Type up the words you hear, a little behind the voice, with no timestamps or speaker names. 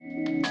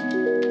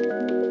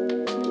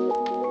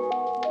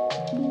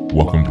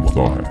Welcome to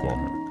Thought Hack.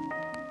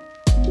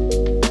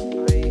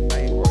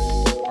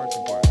 Art's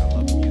important. I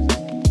love music.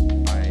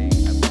 I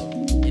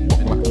love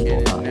infinite.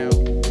 And now,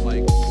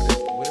 like,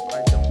 what if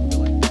I don't feel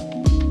like?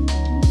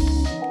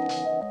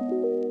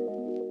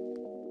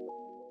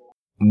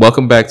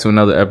 Welcome back to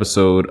another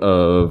episode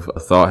of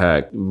Thought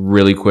Hack.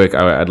 Really quick,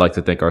 I'd like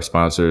to thank our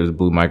sponsors,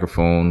 Blue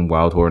Microphone,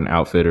 Wild Horn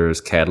Outfitters,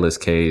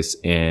 Catalyst Case,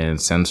 and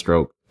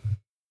Sunstroke.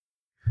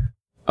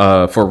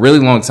 For a really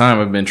long time,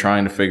 I've been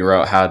trying to figure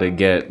out how to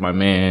get my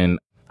man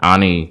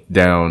Ani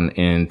down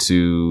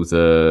into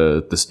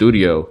the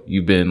studio.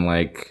 You've been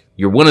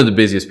you're one of the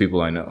busiest people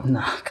I know.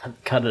 Nah,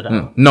 cut it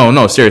out.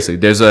 No, seriously.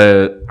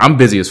 I'm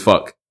busy as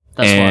fuck.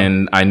 That's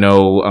and fine. I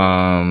know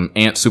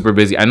Ant's super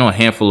busy. I know a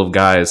handful of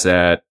guys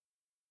that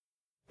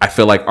I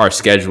feel like our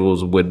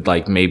schedules would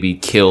maybe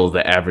kill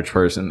the average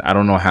person. I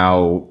don't know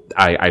how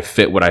I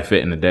fit what I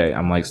fit in a day.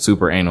 I'm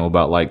super anal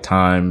about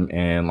time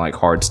and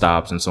hard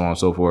stops and so on and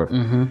so forth.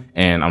 Mm-hmm.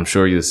 And I'm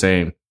sure you're the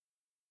same.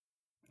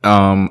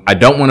 I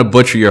don't want to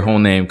butcher your whole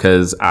name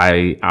because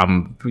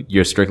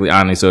you're strictly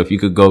Ani. So if you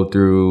could go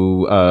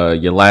through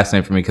your last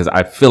name for me, because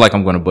I feel like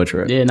I'm going to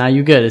butcher it. Yeah, now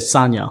you good. It's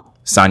Sanya.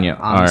 Sanya.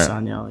 All right.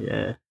 Sanya,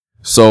 yeah.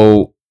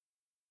 So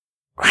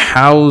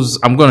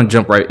I'm going to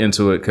jump right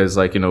into it because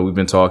we've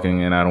been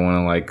talking and I don't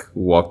want to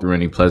walk through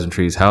any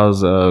pleasantries.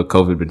 How's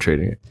COVID been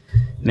treating you?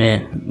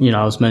 Man,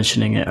 I was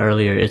mentioning it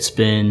earlier. It's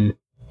been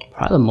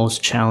probably the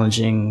most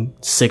challenging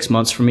 6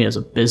 months for me as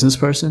a business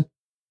person.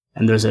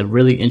 And there's a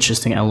really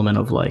interesting element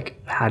of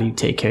how do you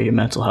take care of your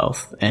mental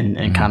health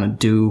and kind of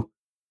do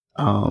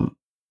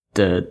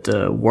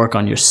the work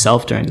on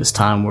yourself during this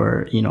time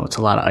where, it's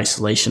a lot of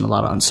isolation, a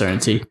lot of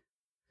uncertainty.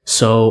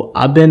 So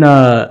I've been,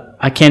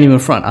 I can't even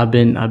front. I've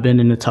been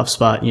in a tough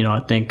spot. I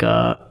think,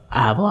 I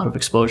have a lot of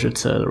exposure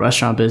to the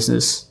restaurant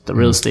business, the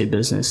real estate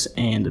business,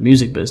 and the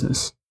music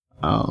business.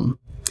 And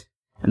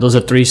those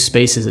are three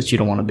spaces that you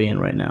don't want to be in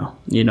right now,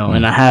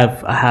 and I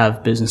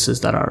have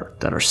businesses that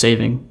are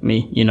saving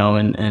me,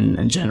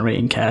 and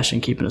generating cash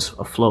and keeping us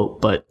afloat,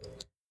 but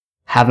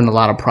having a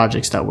lot of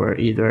projects that were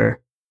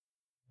either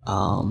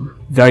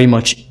very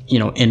much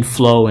in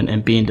flow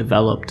and being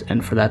developed,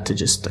 and for that to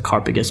just the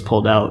carpet gets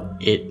pulled out,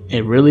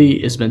 it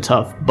really has been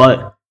tough.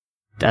 But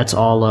that's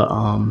all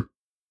a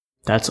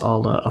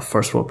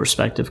first world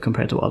perspective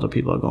compared to what other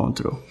people are going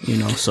through,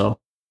 so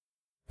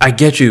I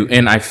get you,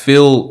 and I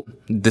feel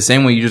the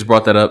same way you just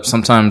brought that up.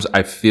 Sometimes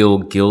I feel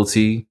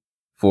guilty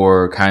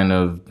for kind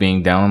of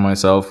being down on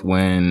myself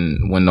when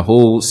the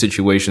whole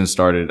situation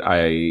started.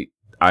 I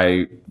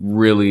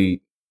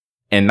really,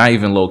 and not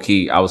even low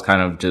key, I was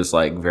kind of just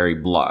very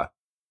blah.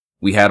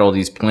 We had all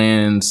these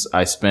plans.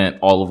 I spent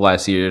all of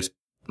last year's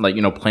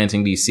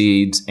planting these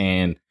seeds,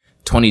 and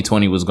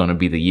 2020 was going to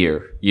be the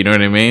year. You know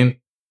what I mean?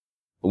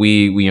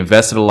 We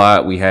invested a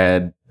lot. We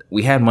had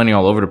money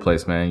all over the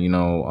place, man,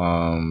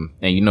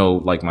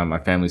 and my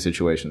family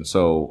situation.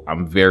 So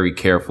I'm very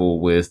careful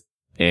with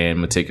and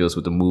meticulous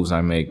with the moves I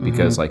make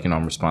because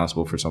I'm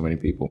responsible for so many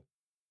people.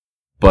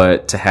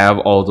 But to have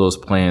all those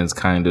plans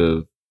kind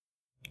of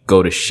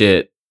go to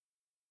shit,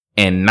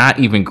 and not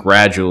even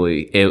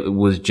gradually, it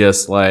was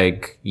just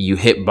you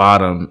hit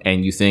bottom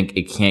and you think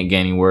it can't get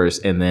any worse.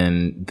 And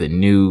then the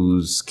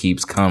news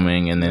keeps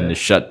coming, and then the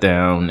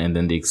shutdown, and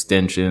then the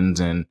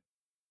extensions, and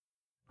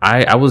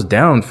I was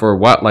down for a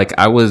while.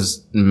 I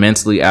was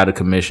mentally out of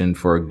commission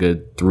for a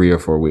good 3 or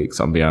 4 weeks.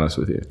 I'll be honest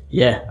with you.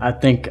 Yeah, I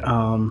think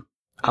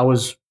I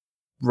was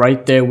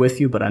right there with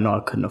you, but I know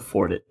I couldn't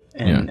afford it.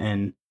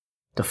 And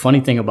the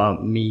funny thing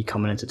about me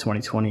coming into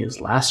 2020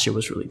 is last year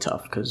was really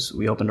tough because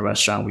we opened a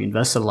restaurant, we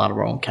invested a lot of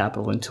our own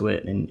capital into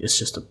it, and it's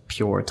just a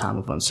pure time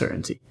of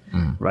uncertainty,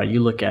 right? You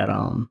look at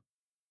a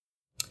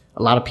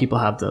lot of people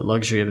have the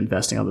luxury of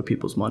investing other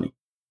people's money.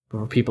 But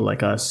for people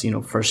like us,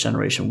 first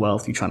generation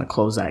wealth, you're trying to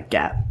close that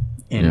gap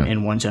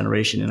in one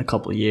generation in a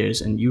couple of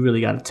years, and you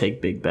really got to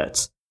take big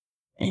bets.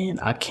 And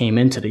I came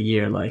into the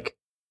year I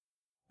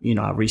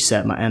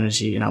reset my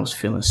energy and I was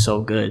feeling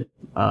so good.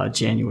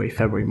 January,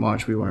 February,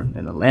 March, we were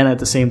in Atlanta at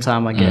the same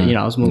time. I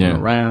was moving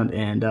around,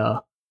 and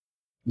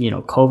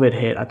COVID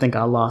hit. I think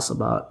I lost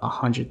about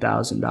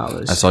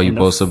 $100,000. I saw you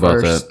post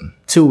about that.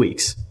 2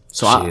 weeks.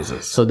 So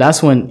so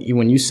that's when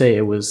you say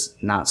it was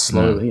not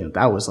slow.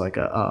 That was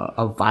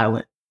a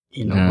violent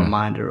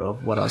reminder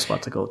of what I was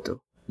about to go through.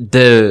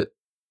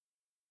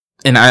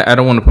 And I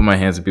don't want to put my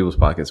hands in people's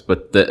pockets,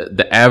 but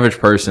the average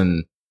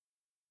person,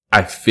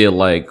 I feel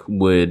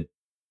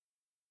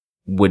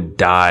would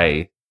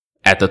die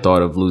at the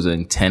thought of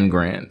losing 10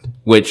 grand,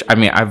 which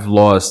I've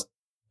lost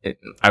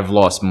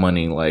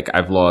money.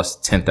 I've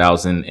lost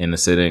 10,000 in a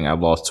sitting. I've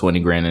lost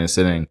 20 grand in a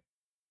sitting,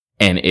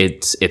 and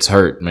it's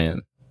hurt,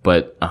 man.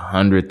 But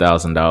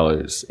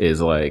 $100,000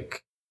 is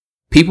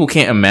people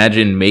can't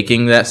imagine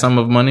making that sum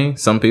of money.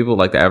 Some people,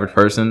 the average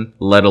person,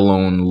 let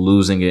alone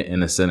losing it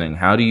in a sitting.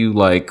 How do you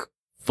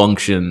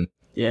function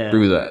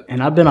through that?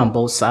 And I've been on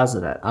both sides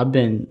of that. I've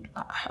been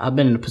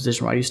in a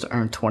position where I used to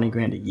earn 20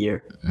 grand a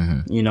year,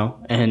 and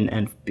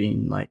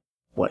being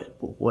what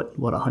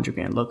 100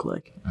 grand look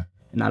like.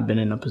 And I've been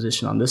in a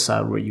position on this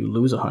side where you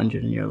lose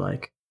 100 and you're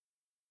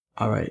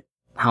all right,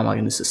 how am I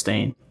going to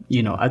sustain?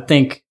 I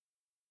think,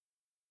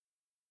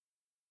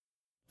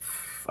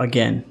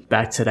 again,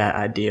 back to that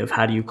idea of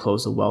how do you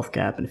close the wealth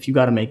gap? And if you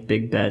got to make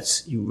big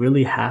bets, you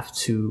really have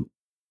to,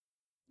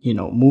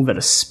 move at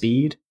a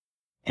speed,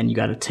 and you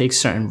got to take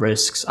certain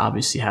risks,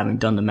 obviously having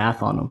done the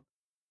math on them.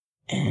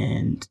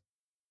 And,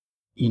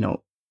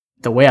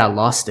 the way I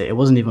lost it, it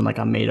wasn't even like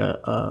I made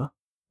a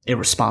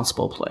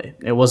irresponsible play.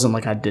 It wasn't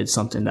like I did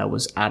something that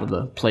was out of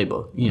the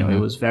playbook. It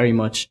was very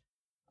much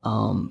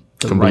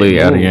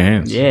completely out of your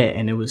hands. Yeah,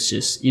 and it was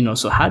just,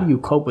 so how do you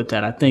cope with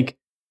that? I think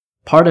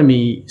part of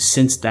me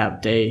since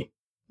that day,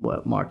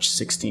 March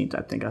 16th,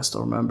 I think I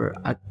still remember,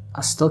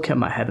 I still kept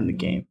my head in the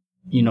game.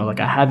 Like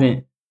I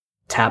haven't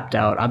tapped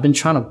out. I've been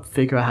trying to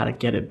figure out how to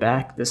get it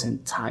back this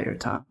entire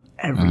time.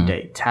 Every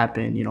day, tap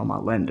in, my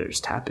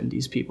lenders, tap in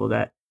these people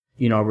that,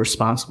 are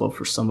responsible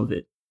for some of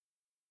it.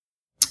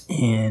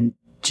 And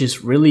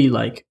just really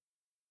like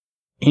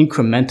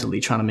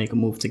incrementally trying to make a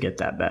move to get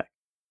that back.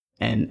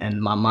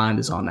 And my mind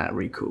is on that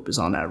recoup, is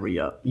on that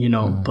re-up,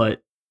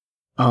 but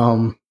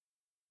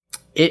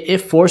it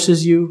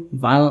forces you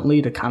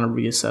violently to kind of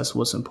reassess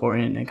what's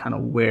important and kind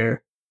of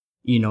where,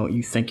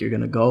 you think you're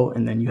going to go.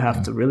 And then you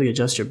have to really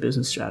adjust your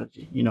business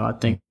strategy. I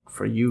think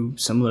for you,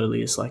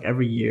 similarly, it's like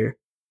every year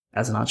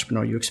as an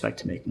entrepreneur, you expect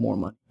to make more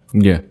money.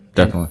 Yeah,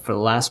 definitely. And for the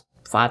last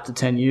 5 to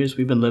 10 years,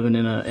 we've been living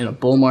in a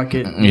bull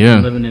market. Yeah. We've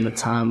been living in a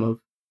time of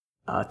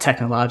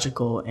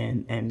technological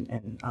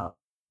and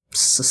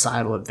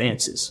societal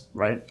advances,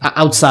 right?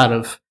 Outside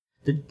of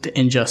the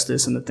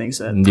injustice and the things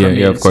that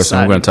yeah, of course,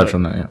 society, I'm going to touch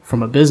on that. Yeah.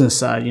 From a business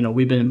side,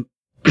 we've been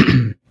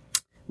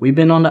we've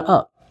been on the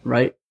up,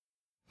 right?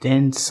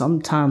 Then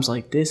sometimes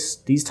like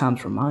these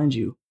times remind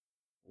you,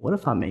 what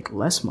if I make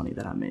less money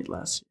than I made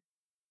last year?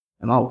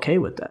 Am I okay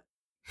with that?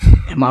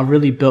 Am I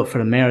really built for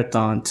the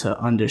marathon to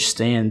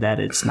understand that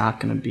it's not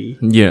going to be,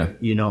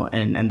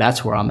 and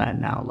that's where I'm at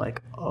now.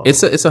 Like,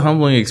 it's a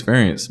humbling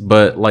experience,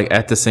 but like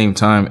at the same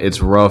time,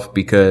 it's rough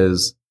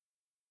because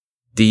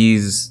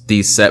these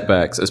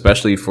setbacks,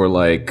 especially for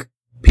like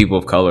people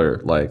of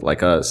color,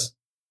 like us,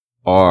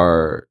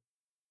 are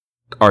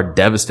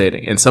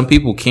devastating. And some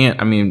people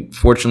can't. I mean,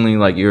 fortunately,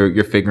 like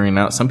you're figuring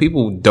out, some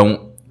people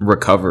don't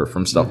recover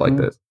from stuff like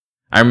this.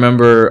 I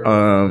remember,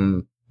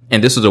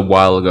 and this was a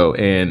while ago,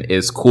 and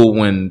it's cool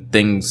when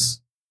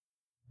things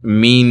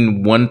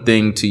mean one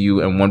thing to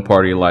you in one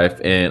part of your life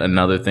and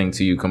another thing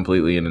to you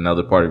completely in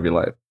another part of your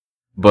life.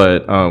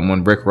 But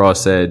when Rick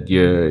Ross said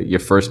your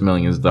first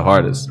million is the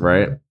hardest,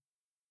 right?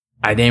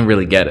 I didn't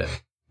really get it,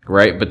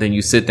 right? But then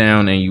you sit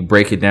down and you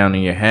break it down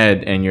in your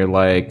head and you're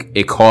like,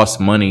 it costs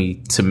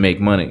money to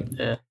make money.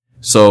 Yeah.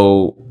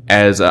 So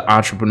as an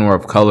entrepreneur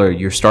of color,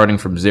 you're starting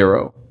from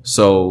zero.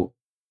 So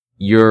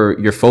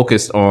you're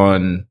focused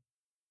on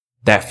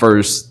that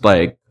first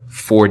like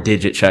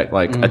 4-digit check,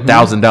 like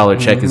 $1,000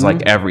 check is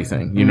like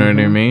everything. You know what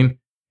I mean?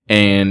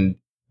 And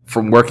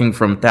from working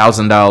from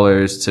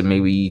 $1,000 to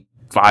maybe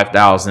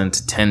 5,000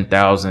 to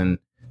 10,000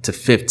 to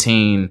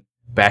 15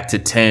 back to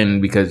 10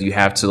 because you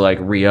have to like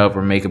re-up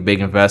or make a big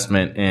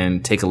investment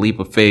and take a leap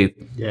of faith.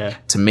 Yeah.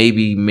 To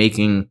maybe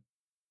making.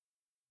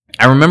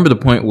 I remember the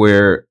point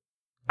where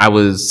I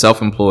was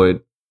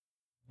self-employed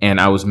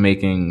and I was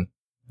making,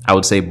 I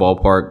would say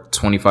ballpark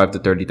 25 to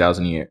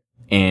 30,000 a year,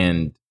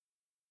 and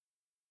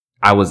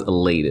I was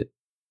elated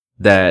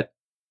that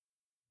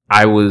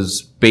I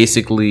was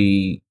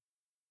basically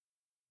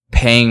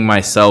paying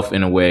myself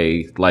in a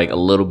way like a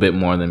little bit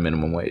more than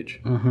minimum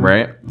wage,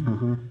 right?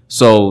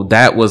 So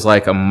that was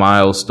like a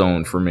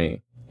milestone for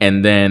me.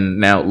 And then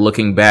now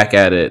looking back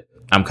at it,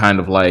 I'm kind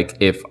of like,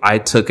 if I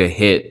took a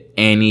hit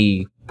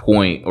any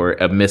point or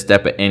a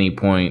misstep at any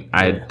point,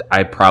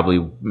 I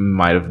probably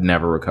might have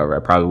never recovered.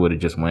 I probably would have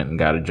just went and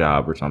got a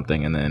job or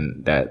something, and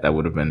then that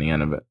would have been the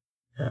end of it.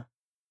 Yeah.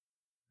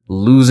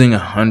 Losing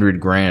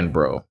 $100,000,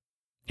 bro,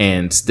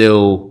 and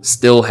still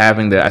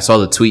having that. I saw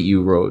the tweet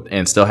you wrote,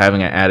 and still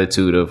having an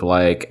attitude of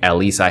like, at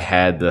least I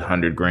had the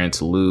 $100,000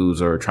 to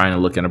lose, or trying to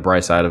look at the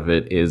bright side of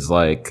it, is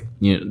like,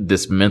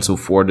 this mental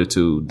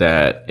fortitude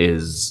that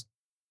is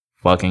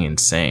fucking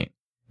insane.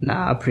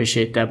 Nah, I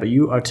appreciate that, but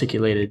you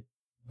articulated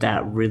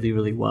that really,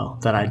 really well.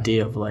 That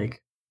idea of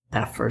like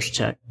that first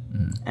check,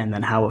 and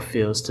then how it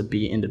feels to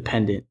be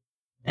independent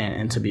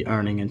and to be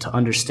earning, and to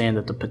understand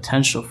that the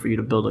potential for you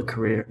to build a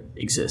career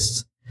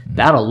exists.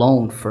 That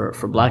alone for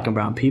Black and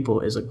brown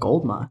people is a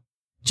gold mine,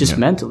 just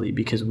mentally,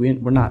 because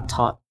we're not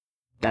taught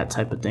that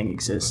type of thing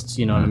exists.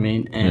 You know what I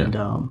mean?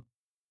 And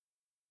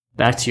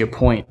back to your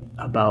point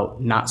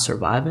about not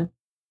surviving,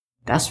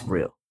 that's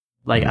real.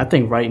 Like, I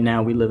think right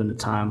now we live in a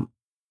time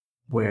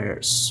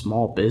where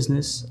small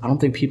business, I don't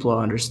think people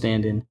are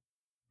understanding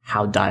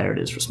how dire it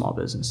is for small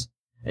business.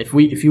 If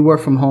you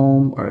work from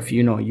home, or if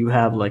you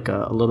have like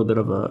a little bit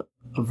of a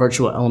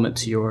virtual element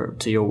to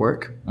your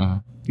work,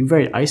 you're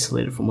very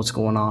isolated from what's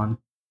going on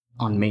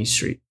Main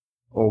Street,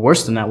 or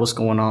worse than that, what's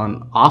going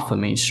on off of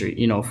Main Street.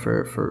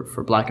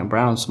 For Black and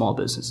brown small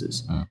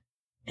businesses.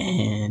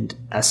 And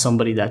as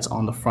somebody that's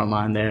on the front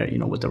line there,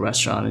 with the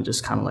restaurant and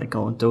just kind of like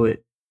going through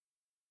it,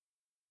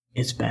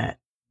 it's bad.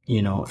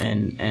 you know,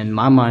 and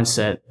my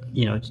mindset,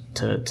 you know,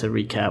 to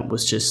recap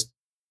was just,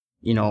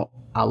 you know,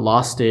 I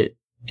lost it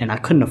and I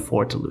couldn't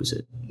afford to lose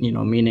it, you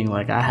know, meaning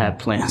like I had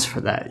plans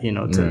for that, you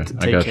know, to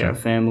take care of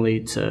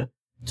family, to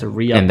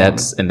re-up. And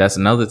that's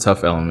another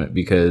tough element,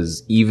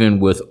 because even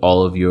with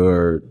all of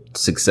your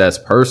success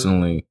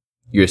personally,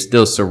 you're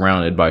still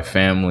surrounded by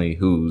family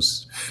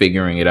who's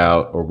figuring it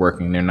out or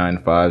working their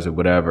 9-to-5s or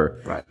whatever.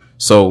 Right.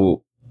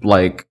 So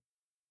like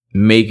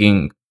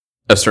making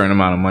a certain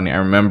amount of money. I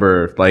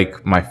remember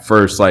like my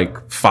first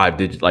like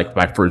 5-digit, like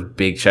my first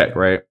big check,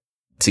 right?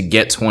 To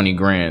get 20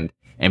 grand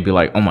and be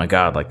like, oh my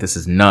God, like this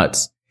is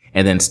nuts.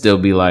 And then still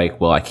be like,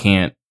 well, I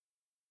can't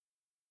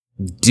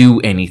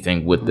do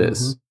anything with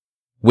this,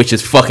 which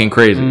is fucking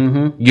crazy.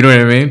 You know what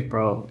I mean?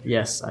 Bro,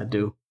 yes, I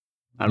do.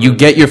 You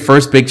get your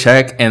first big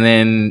check and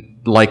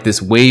then like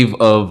this wave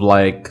of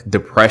like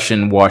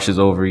depression washes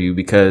over you,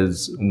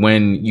 because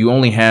when you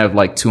only have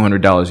like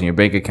 $200 in your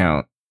bank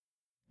account,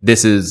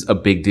 this is a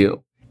big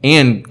deal.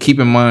 And keep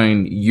in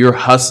mind, you're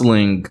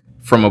hustling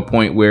from a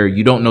point where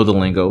you don't know the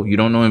lingo, you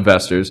don't know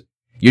investors.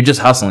 You're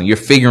just hustling. You're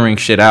figuring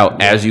shit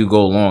out as you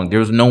go along. There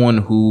was no one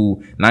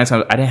who, 9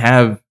 times, I didn't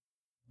have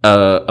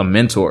a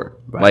mentor.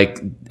 Right. Like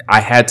I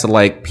had to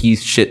like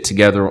piece shit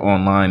together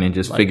online and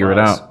just figure it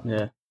out.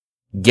 Yeah.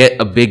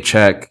 Get a big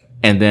check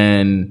and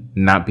then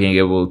not being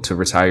able to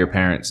retire your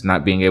parents,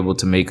 not being able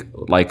to make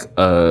like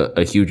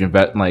a huge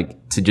investment,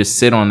 like to just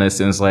sit on this.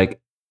 And it's like,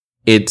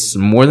 it's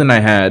more than I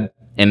had,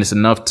 and it's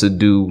enough to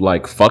do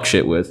like fuck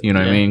shit with, you know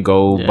what I mean?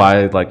 Go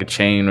buy like a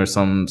chain or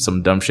some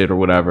dumb shit or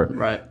whatever.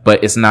 Right.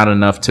 But it's not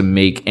enough to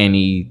make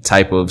any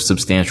type of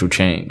substantial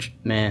change.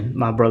 Man,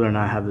 my brother and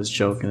I have this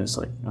joke, and it's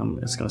like,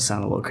 it's going to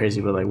sound a little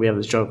crazy, but like we have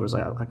this joke where it's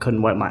like, I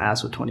couldn't wipe my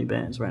ass with 20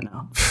 bands right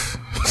now.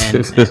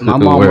 And my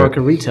mom worked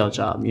a retail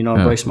job. You know,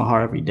 it breaks my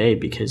heart every day,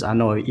 because I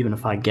know even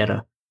if I get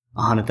a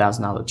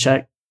 $100,000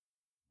 check,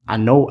 I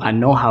know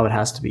how it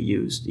has to be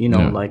used. You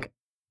know, like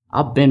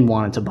I've been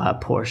wanting to buy a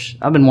Porsche.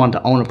 I've been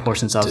wanting to own a Porsche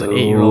since I was an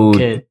 8-year-old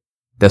kid.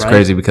 That's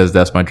crazy, because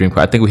that's my dream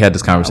car. I think we had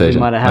this conversation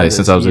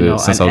since I was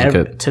a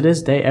kid. To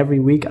this day, every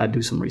week I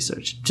do some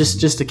research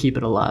just to keep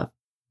it alive.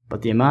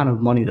 But the amount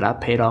of money that I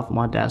paid off of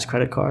my dad's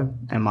credit card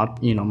and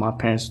my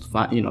parents,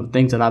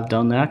 things that I've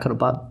done there, I could have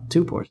bought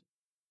 2 Porsches.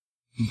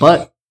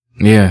 But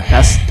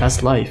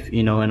that's life,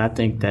 and I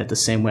think that the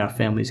same way our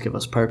families give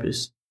us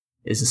purpose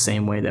is the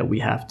same way that we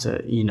have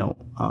to,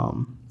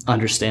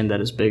 understand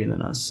that it's bigger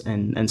than us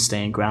and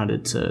staying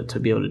grounded to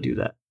be able to do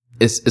that.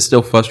 It's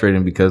still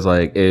frustrating, because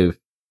like if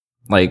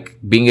like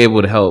being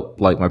able to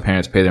help like my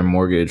parents pay their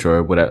mortgage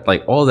or whatever,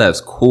 like all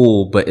that's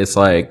cool, but it's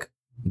like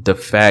the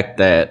fact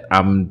that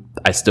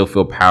I still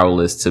feel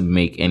powerless to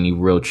make any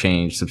real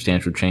change,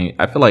 substantial change.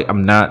 I feel like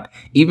I'm not,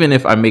 even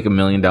if I make $1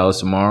 million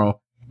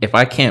tomorrow, if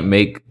I can't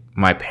make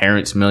my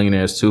parents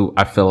millionaires too,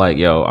 I feel like,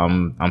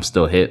 I'm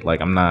still hit.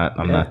 Like I'm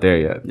not there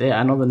yet. Yeah,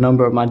 I know the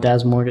number of my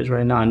dad's mortgage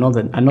right now. I know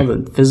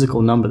the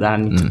physical number that I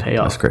need to pay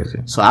off. That's crazy.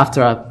 So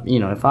after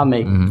if I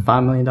make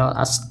 $5 million,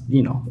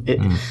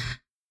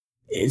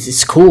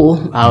 it's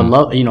cool. I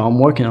love, I'm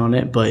working on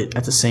it, but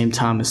at the same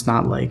time, it's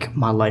not like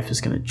my life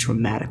is going to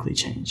dramatically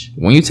change.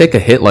 When you take a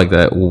hit like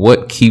that,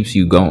 what keeps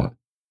you going?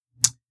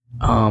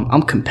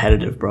 I'm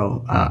competitive,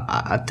 bro.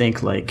 I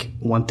think like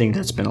one thing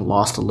that's been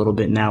lost a little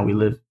bit now, we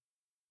live,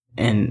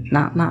 and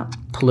not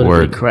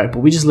politically correct, but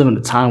we just live in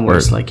a time where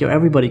it's like,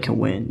 everybody can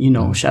win,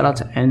 shout out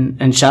to,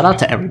 and shout out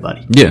to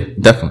everybody. Yeah,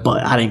 definitely.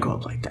 But I didn't grow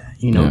up like that,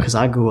 because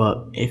I grew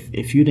up,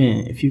 if you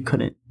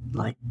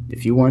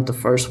weren't the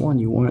first one,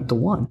 you weren't the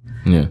one.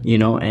 Yeah.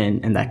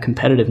 And that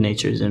competitive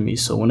nature is in me.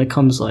 So when it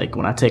comes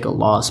when I take a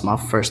loss, my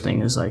first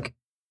thing is like,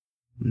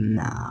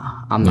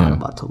 nah, I'm not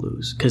about to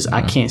lose, because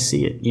I can't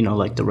see it.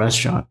 Like the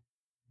restaurant,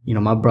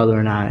 my brother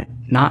and I,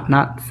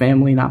 not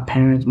family, not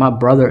parents, my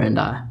brother and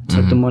I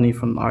took the money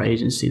from our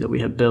agency that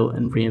we had built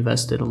and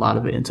reinvested a lot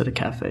of it into the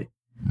cafe.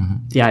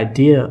 The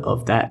idea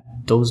of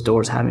those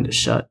doors having to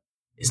shut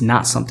is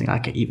not something I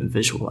could even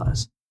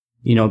visualize,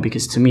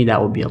 because to me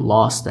that would be a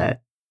loss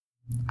that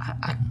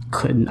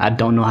I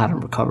don't know how to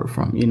recover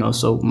from,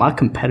 so my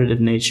competitive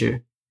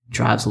nature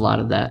drives a lot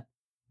of that.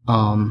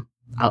 I'm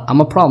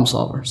a problem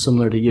solver,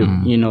 similar to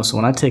you, so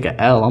when I take an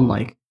L, I'm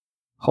like,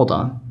 hold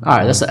on. All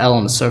right, that's an L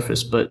on the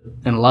surface, but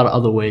in a lot of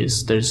other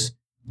ways, there's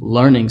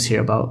learnings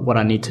here about what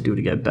I need to do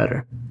to get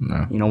better.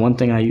 No. One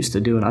thing I used to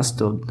do, and I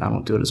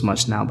don't do it as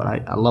much now, but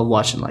I love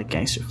watching like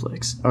gangster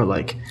flicks or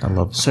like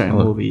certain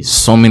movies.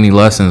 So many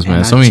lessons,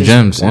 man. So many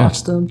gems.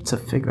 Watch them to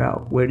figure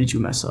out, where did you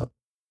mess up?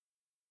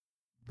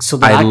 So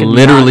that I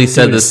literally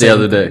said this the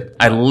other day.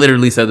 I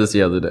literally said this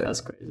the other day.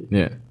 That's crazy.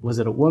 Yeah. Was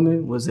it a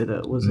woman? Was it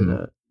a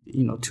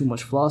too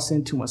much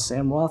flossing, too much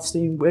Sam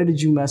Rothstein? Where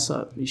did you mess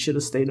up? You should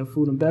have stayed in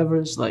food and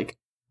beverage. Like,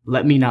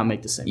 let me not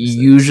make the same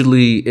mistake.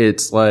 Usually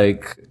it's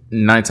like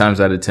 9 times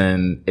out of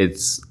 10,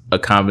 it's a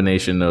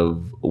combination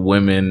of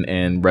women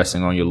and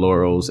resting on your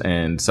laurels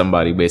and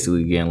somebody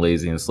basically getting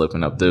lazy and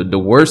slipping up. The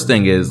worst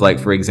thing is, like,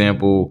 for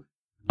example,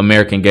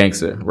 American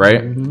Gangster,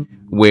 right?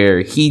 Where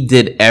he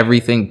did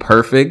everything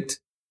perfect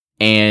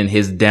and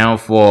his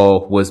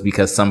downfall was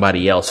because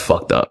somebody else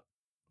fucked up.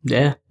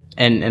 Yeah.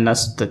 and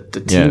that's the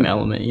team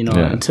element, you know.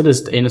 Yeah. And to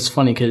this, and it's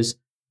funny because,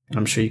 and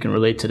I'm sure you can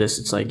relate to this.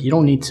 It's like you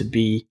don't need to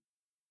be,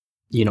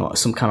 you know,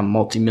 some kind of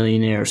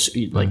multimillionaire.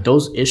 Like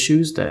those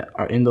issues that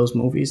are in those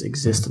movies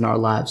exist in our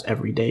lives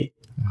every day.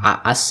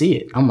 I see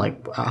it. I'm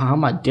like, how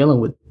am I dealing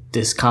with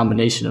this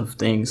combination of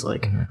things?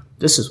 Like,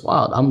 this is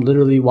wild. I'm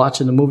literally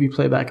watching the movie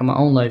playback in my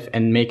own life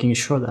and making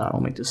sure that I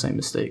don't make the same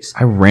mistakes.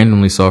 I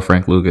randomly saw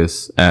Frank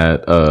Lucas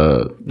at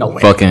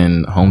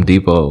fucking Home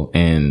Depot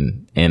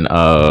in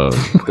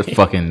the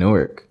fucking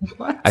Newark.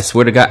 What? I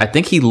swear to God, I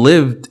think he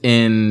lived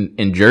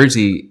in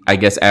Jersey. I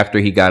guess after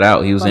he got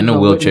out, he was in a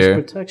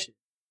wheelchair.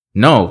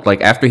 No,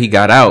 like after he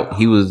got out,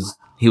 he was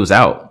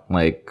out.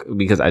 Like,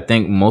 because I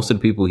think most of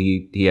the people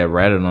he had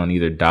ratted on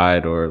either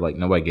died or like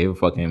nobody gave a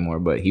fuck anymore.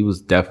 But he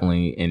was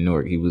definitely in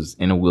Newark. He was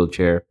in a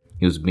wheelchair.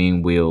 He was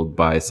being wheeled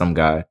by some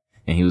guy,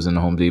 and he was in the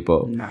Home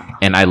Depot. Nah.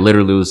 And I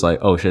literally was like,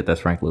 "Oh shit,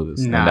 that's Frank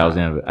Lucas," and that was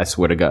the end of it. I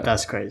swear to God,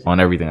 That's crazy.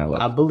 on everything I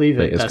love. I believe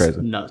it. Like, it's That's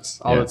crazy.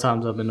 nuts. All the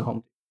times I've been to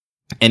Home.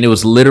 And it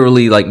was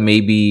literally like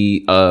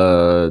maybe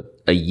a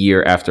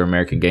year after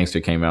American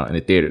Gangster came out in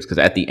the theaters, because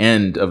at the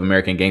end of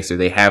American Gangster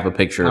they have a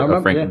picture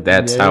of Frank. Yeah.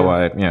 That's how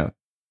I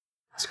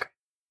That's crazy.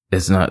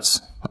 It's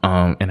nuts.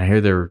 And I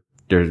hear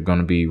they're going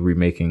to be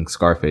remaking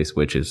Scarface,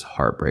 which is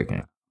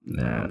heartbreaking.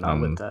 Yeah,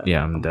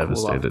 I'm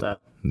devastated. Cool.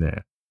 Yeah.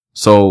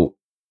 So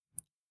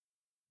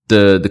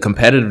the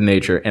competitive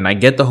nature, and I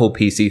get the whole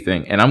PC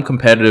thing, and I'm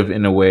competitive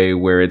in a way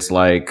where it's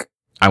like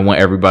I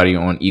want everybody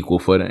on equal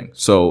footing.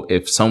 So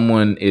if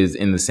someone is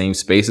in the same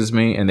space as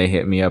me and they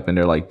hit me up and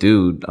they're like,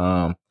 "Dude,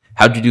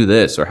 how'd you do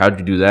this or how'd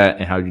you do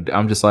that?" and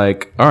I'm just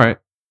like, "All right,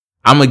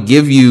 I'm gonna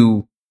give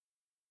you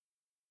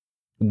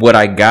what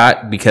I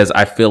got because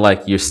I feel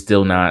like you're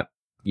still not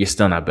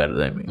better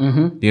than me."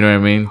 Mm-hmm. You know what I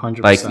mean?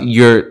 100%. Like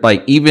you're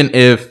like, even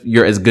if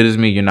you're as good as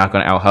me, you're not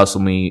going to out hustle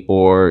me,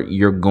 or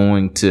you're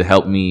going to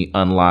help me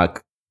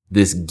unlock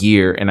this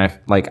gear. And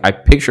I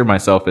picture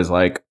myself as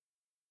like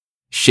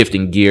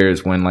shifting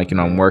gears when, like, you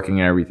know, I'm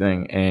working and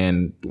everything.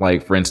 And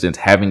like, for instance,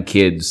 having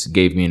kids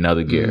gave me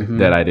another gear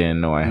that I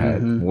didn't know I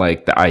had.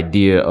 Like the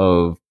idea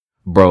of,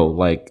 bro,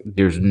 like,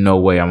 there's no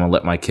way I'm gonna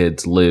let my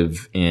kids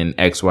live in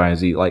X, Y, and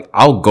Z. Like,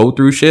 I'll go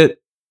through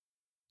shit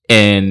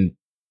and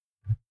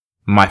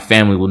my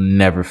family will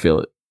never feel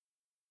it.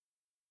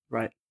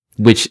 Right.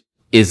 Which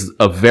is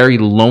a very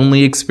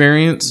lonely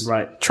experience.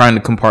 Right. Trying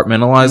to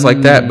compartmentalize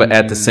like that. But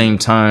at the same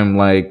time,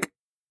 like,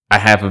 I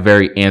have a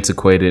very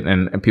antiquated,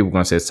 and people are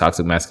going to say it's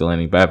toxic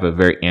masculinity, but I have a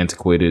very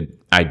antiquated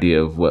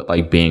idea of what,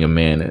 like, being a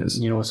man is.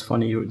 You know what's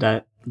funny?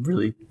 That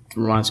really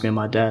reminds me of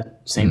my dad.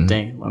 Same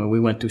thing. I mean, we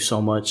went through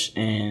so much,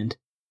 and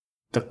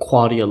the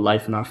quality of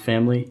life in our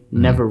family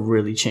never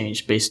really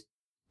changed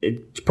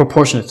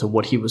proportionate to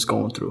what he was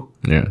going through.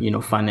 Yeah. You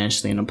know,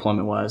 financially and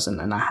employment wise,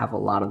 and I have a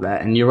lot of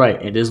that. And you're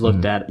right, it is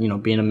looked at. You know,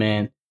 being a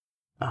man,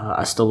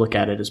 I still look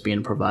at it as being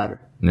a provider.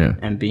 Yeah.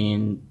 And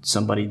being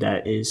somebody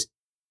that is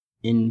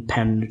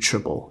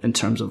impenetrable in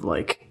terms of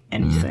like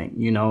anything.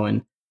 You know,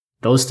 and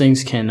those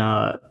things can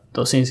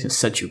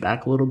set you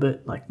back a little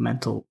bit, like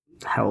mental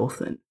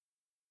health and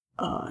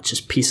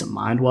just peace of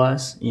mind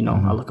wise. You know,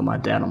 I look at my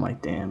dad, I'm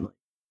like, damn,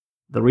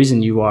 the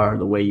reason you are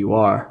the way you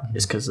are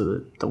is because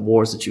of the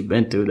wars that you've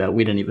been through that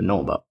we didn't even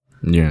know about.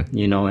 Yeah.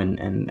 You know,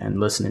 and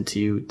listening to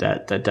you,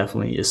 that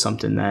definitely is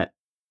something that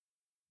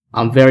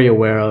I'm very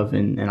aware of,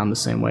 and I'm the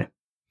same way.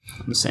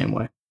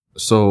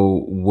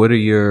 So what are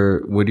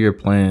your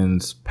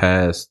plans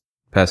past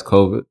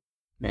COVID?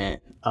 Man,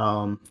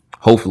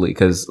 Hopefully,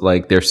 because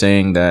like they're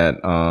saying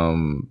that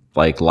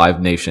like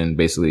Live Nation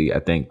basically, I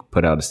think,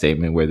 put out a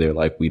statement where they're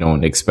like, we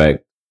don't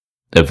expect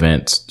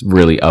events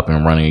really up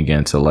and running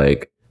again till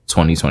like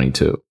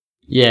 2022.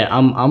 Yeah,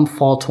 I'm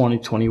fall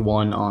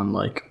 2021 on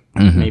like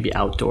maybe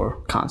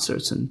outdoor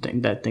concerts and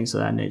things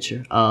of that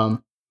nature.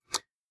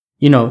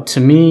 You know, to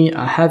me,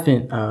 I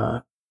haven't.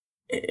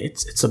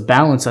 It's a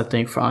balance, I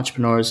think, for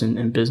entrepreneurs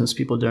and business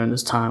people during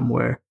this time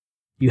where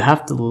you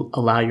have to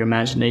allow your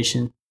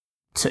imagination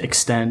to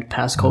extend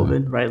past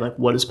COVID, right? Like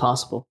what is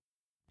possible,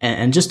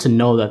 and just to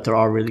know that there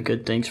are really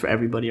good things for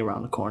everybody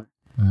around the corner.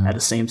 At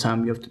the same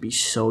time, you have to be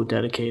so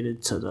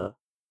dedicated to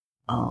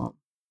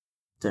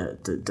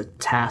the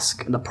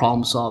task and the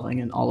problem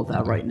solving and all of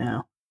that right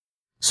now.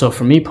 So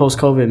for me, post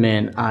COVID,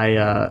 man,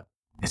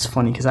 it's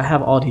funny because I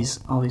have all these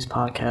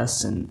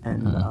podcasts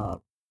and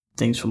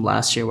things from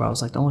last year where I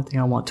was like, the only thing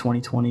I want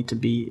 2020 to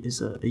be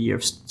is a year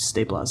of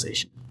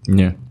stabilization.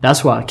 Yeah,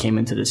 that's why I came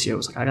into this year. I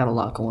was like, I got a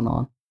lot going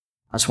on.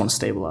 I just want to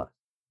stabilize.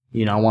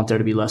 You know, I want there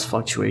to be less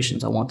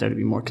fluctuations. I want there to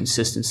be more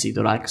consistency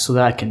so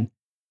that I can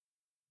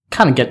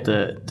kind of get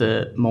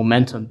the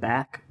momentum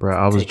back. Bro,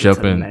 I was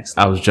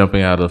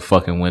jumping out of the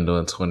fucking window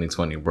in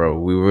 2020, bro.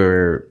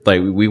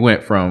 We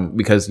went from,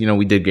 because, you know,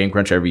 we did Game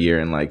Crunch every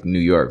year in like New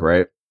York,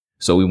 right?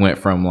 So we went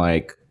from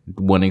like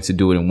wanting to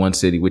do it in one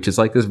city, which is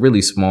like this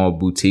really small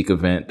boutique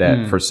event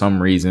that for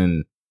some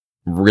reason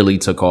really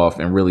took off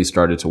and really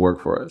started to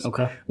work for us.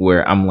 Okay.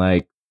 Where I'm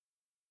like,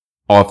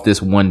 off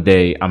this one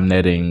day, I'm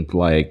netting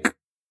like,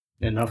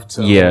 enough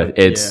to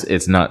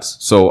it's nuts.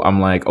 So I'm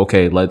like,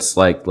 okay, let's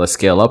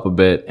scale up a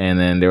bit. And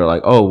then they were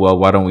like, oh well,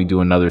 why don't we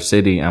do another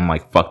city? And I'm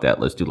like, fuck that,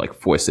 let's do like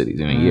 4 cities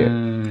in a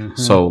year.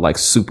 So like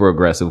super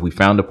aggressive. We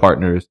found the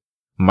partners.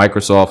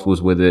 Microsoft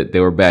was with it. They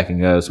were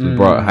backing us. We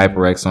brought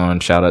HyperX on.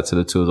 Shout out to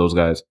the 2 of those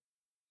guys,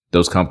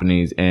 those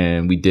companies.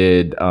 And we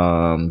did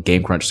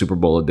Game Crunch Super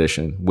Bowl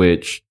edition,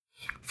 which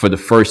for the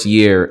first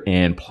year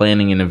and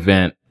planning an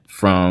event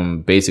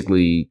from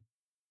basically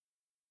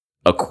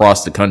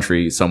across the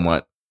country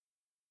somewhat,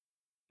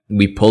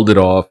 we pulled it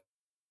off.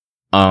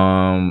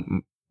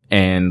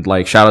 And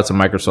like shout out to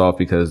Microsoft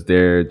because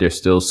they're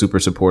still super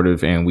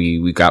supportive, and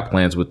we got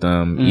plans with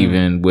them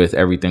even with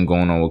everything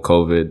going on with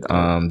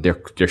COVID.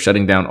 They're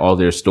shutting down all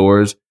their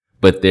stores,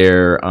 but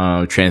they're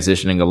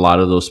transitioning a lot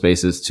of those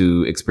spaces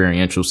to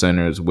experiential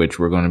centers, which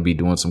we're going to be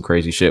doing some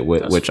crazy shit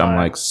with, which I'm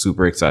like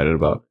super excited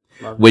about.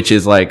 Which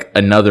is like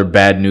another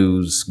bad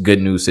news,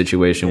 good news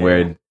situation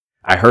where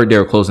I heard they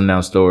were closing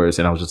down stores,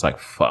 and I was just like,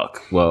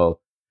 fuck. Well,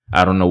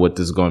 I don't know what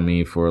this is going to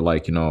mean for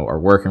like, you know, our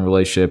working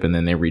relationship. And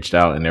then they reached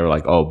out and they were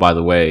like, oh, by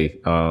the way,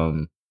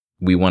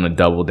 we want to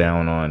double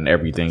down on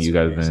everything you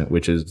guys have been,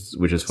 which is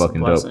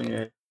fucking dope.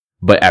 Yeah.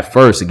 But at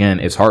first, again,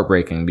 it's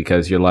heartbreaking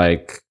because you're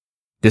like,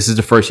 this is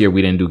the first year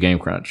we didn't do Game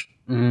Crunch.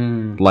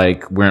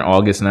 Like we're in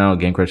August now.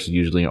 Game Crunch is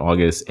usually in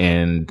August.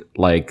 And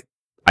like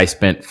I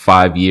spent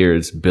 5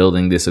 years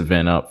building this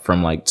event up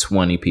from like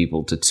 20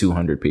 people to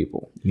 200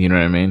 people. You know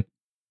what I mean?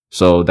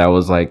 So that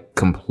was like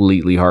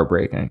completely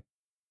heartbreaking.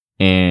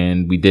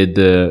 And we did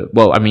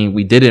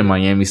we did it in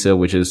Miami still,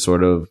 which is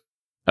sort of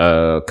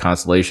a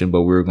constellation,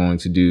 but we were going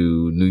to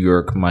do New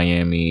York,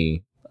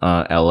 Miami,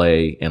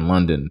 LA, and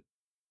London.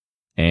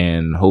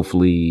 And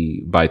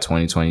hopefully by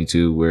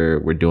 2022,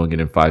 we're doing it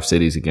in 5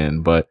 cities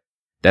again. But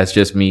that's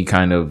just me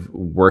kind of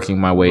working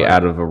my way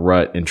out of a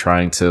rut and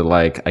trying to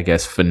like, I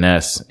guess,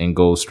 finesse and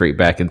go straight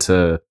back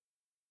into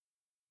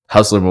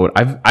hustler mode.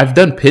 I've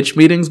done pitch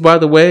meetings, by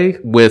the way,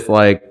 with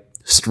like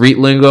street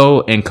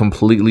lingo and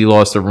completely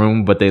lost the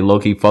room, but they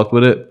low-key fucked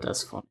with it.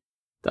 That's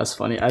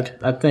funny.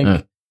 I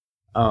think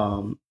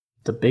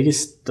the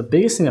biggest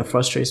thing that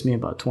frustrates me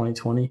about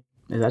 2020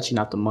 is actually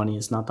not the money,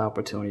 it's not the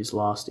opportunities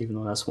lost, even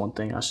though that's one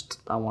thing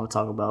I want to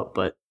talk about.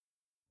 But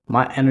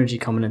my energy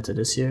coming into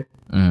this year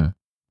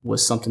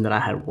was something that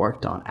I had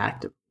worked on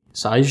actively.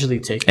 So I usually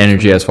take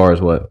energy as far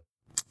as what?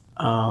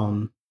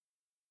 I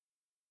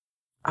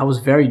was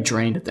very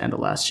drained at the end of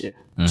last year,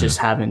 just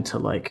having to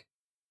like,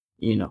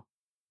 you know,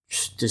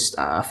 just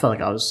I felt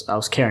like I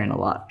was carrying a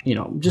lot, you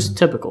know, just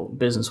typical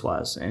business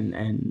wise,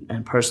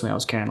 and personally I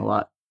was carrying a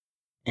lot.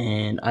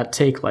 And I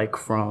take like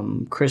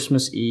from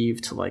Christmas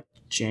Eve to like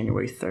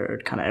January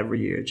 3rd, kind of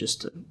every year,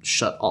 just to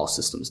shut all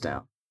systems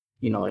down.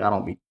 You know,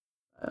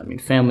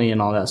 like family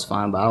and all that's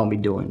fine, but I don't be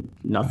doing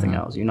nothing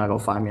else. You're not gonna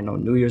find me at no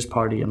New Year's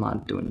party. I'm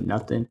not doing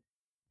nothing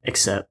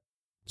except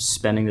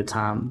spending the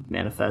time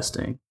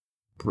manifesting,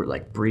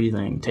 like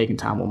breathing, taking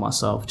time with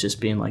myself,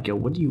 just being like, yo,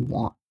 what do you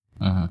want?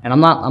 And I'm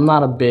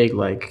not a big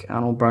like, I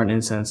don't burn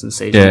incense and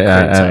sage.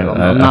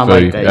 I'm not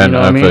like that. You know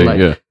what I mean?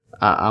 Like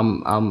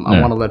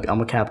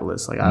I'm a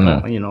capitalist. Like I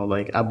don't, you know,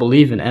 like I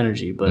believe in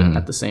energy, but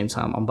at the same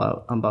time,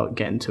 I'm about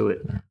getting to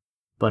it.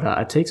 But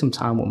I take some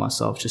time with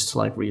myself just to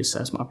like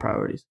reassess my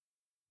priorities.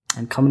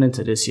 And coming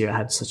into this year, I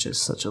had such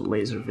a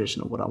laser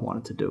vision of what I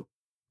wanted to do.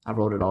 I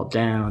wrote it all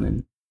down,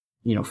 and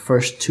you know,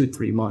 first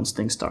 2-3 months,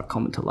 things start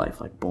coming to life,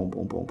 like boom,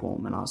 boom, boom,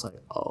 boom, and I was like,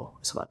 oh,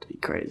 it's about to be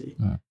crazy.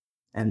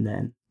 And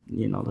then,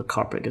 you know, the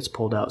carpet gets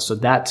pulled out. So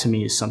that to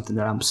me is something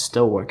that I'm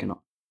still working on.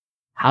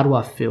 How do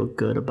I feel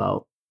good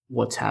about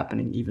what's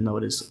happening, even though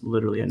it is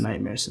literally a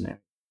nightmare scenario?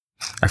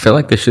 I feel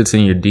like this shit's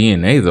in your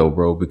DNA though,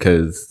 bro,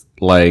 because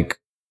like,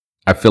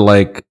 I feel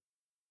like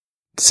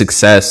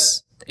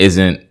success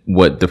isn't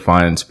what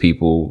defines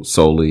people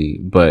solely,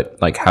 but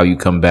like how you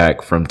come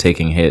back from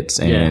taking hits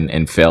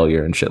and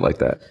failure and shit like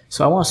that.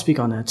 So I want to speak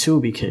on that too,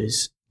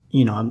 because,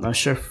 you know, I'm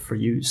sure for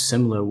you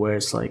similar, where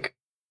it's like,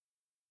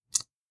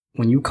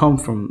 when you come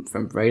from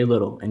very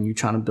little and you're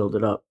trying to build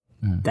it up,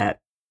 that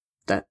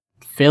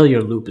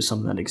failure loop is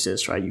something that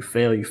exists, right? You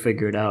fail, you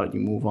figure it out, you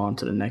move on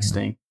to the next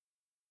thing.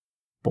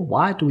 But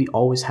why do we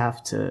always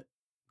have to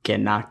get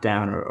knocked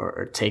down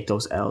or take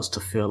those L's to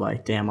feel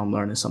like, damn, I'm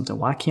learning something?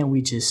 Why can't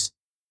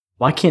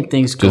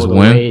things go the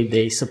way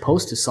they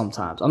supposed to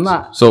sometimes? I'm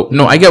not. So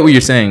no, I get what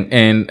you're saying,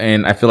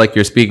 and I feel like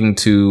you're speaking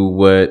to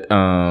what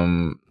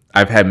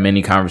I've had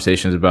many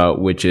conversations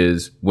about, which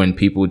is when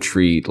people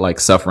treat like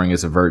suffering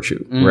as a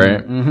virtue,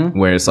 right?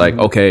 Where it's like,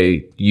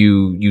 okay,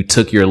 you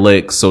took your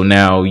licks, so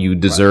now you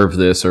deserve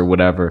this or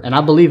whatever. And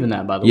I believe in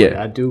that, by the way.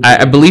 I do.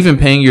 I believe in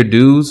paying your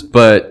dues,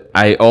 but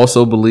I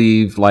also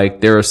believe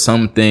like there are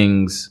some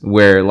things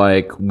where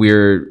like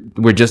we're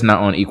just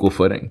not on equal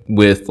footing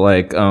with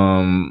like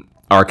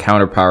our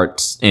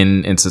counterparts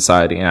in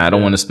society. And I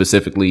don't want to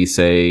specifically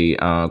say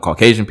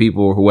Caucasian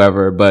people or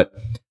whoever, but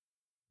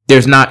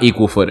there's not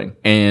equal footing,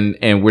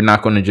 and we're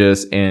not going to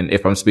just, and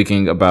if I'm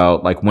speaking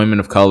about like women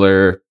of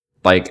color,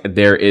 like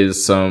there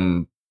is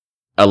a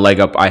leg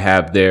up I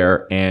have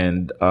there,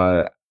 and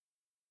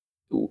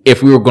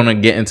if we were going to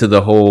get into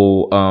the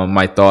whole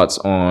my thoughts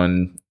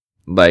on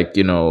like,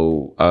 you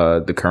know,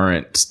 the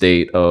current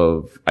state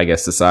of, I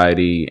guess,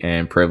 society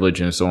and privilege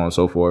and so on and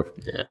so forth.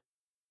 Yeah.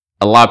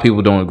 A lot of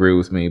people don't agree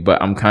with me,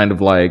 but I'm kind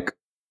of like,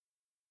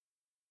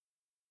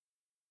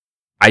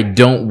 I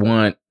don't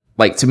want,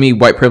 like, to me,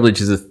 white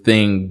privilege is a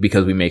thing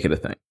because we make it a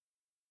thing,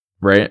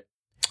 right?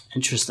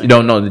 Interesting. You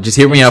don't know. Just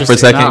hear me out for a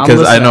second,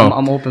 because I know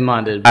I'm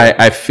open-minded.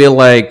 I feel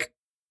like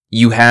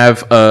you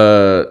have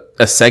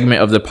a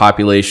segment of the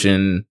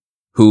population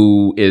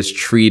who is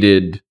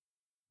treated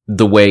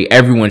the way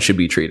everyone should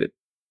be treated.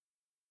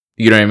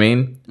 You know what I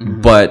mean?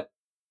 Mm-hmm. But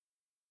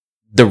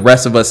the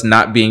rest of us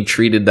not being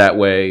treated that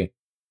way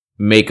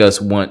make us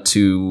want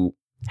to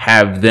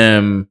have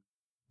them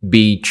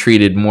be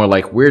treated more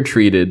like we're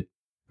treated,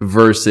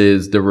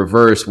 versus the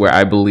reverse, where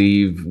I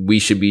believe we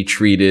should be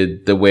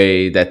treated the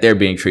way that they're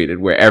being treated,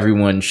 where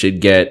everyone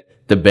should get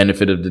the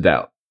benefit of the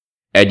doubt.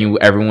 And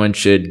everyone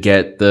should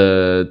get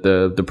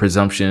the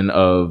presumption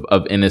of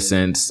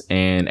innocence,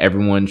 and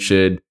everyone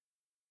should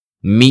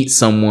meet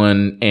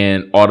someone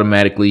and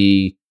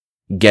automatically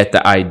get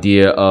the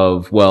idea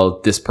of, well,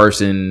 this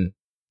person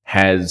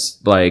has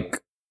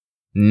like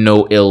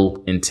no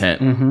ill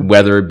intent, Mm-hmm.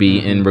 whether it be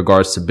in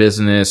regards to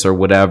business or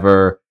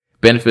whatever.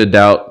 Benefit of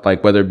doubt,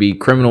 like whether it be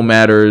criminal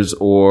matters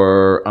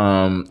or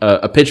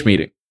a pitch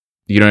meeting.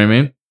 You know what I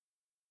mean?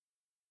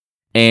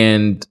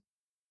 And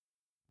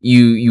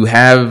you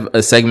have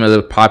a segment of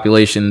the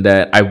population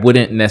that I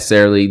wouldn't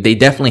necessarily, they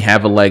definitely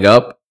have a leg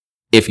up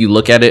if you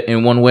look at it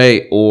in one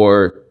way,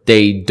 or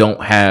they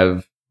don't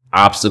have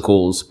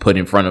obstacles put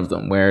in front of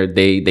them, where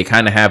they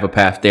kind of have a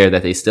path there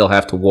that they still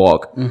have to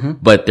walk, Mm-hmm.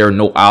 but there are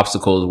no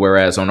obstacles.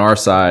 Whereas on our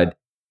side,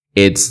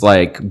 it's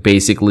like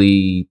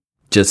basically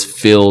just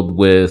filled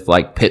with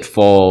like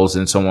pitfalls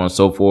and so on and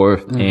so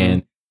forth. Mm-hmm.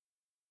 And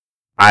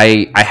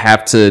I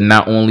have to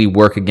not only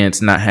work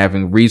against not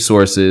having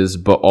resources,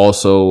 but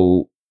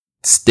also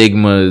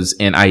stigmas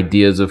and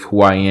ideas of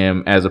who I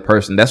am as a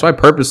person. That's why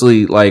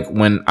purposely, like,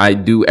 when I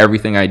do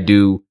everything I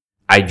do,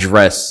 I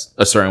dress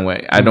a certain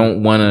way. I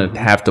don't want to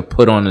have to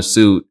put on a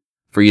suit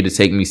for you to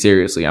take me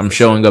seriously. I'm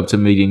showing up to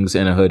meetings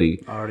in a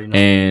hoodie. I already know.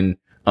 And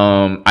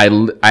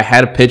I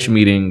had a pitch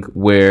meeting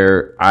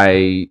where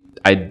I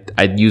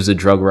used a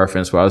drug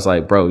reference where I was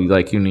like, bro, you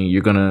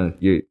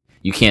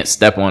can't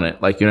step on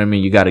it. Like, you know what I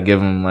mean? You got to give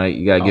them, like,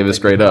 you got to give it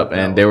straight up.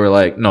 And they were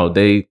like, no,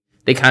 they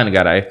kind of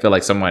got it. I feel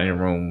like somebody in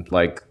the room,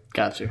 like,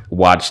 got you.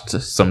 watched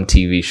some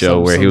TV show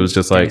where he was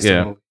just like, gangster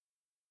yeah. movie.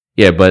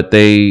 Yeah, but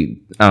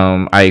they,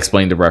 I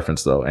explained the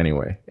reference though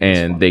anyway,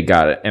 and they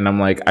got it. And I'm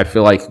like, I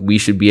feel like we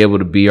should be able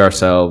to be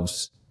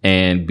ourselves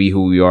and be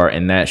who we are.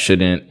 And that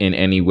shouldn't in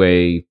any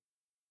way,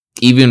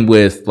 even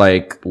with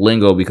like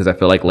lingo, because I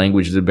feel like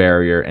language is a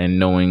barrier, and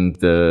knowing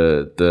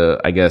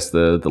I guess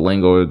the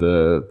lingo, or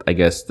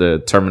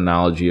the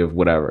terminology of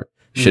whatever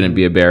shouldn't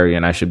be a barrier.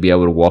 And I should be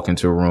able to walk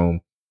into a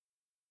room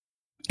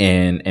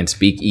and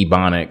speak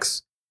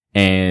Ebonics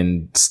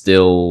and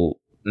still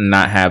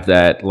not have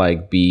that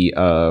like be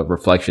a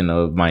reflection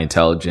of my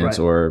intelligence,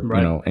 Right, or right.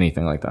 you know,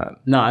 anything like that.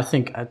 No, I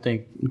think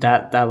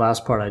that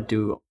last part I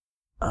do.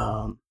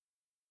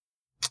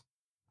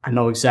 I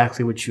know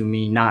exactly what you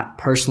mean, not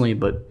personally,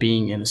 but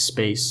being in a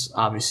space,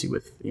 obviously,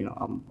 with, you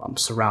know, I'm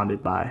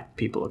surrounded by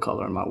people of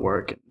color in my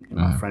work and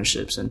my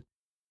friendships, and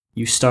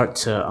you start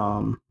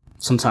to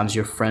sometimes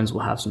your friends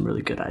will have some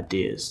really good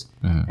ideas,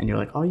 and you're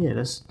like, oh yeah,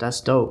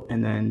 that's dope,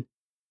 and then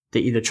they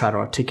either try to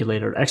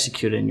articulate or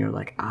execute it, and you're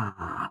like,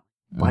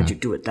 why'd you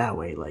do it that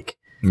way? Like,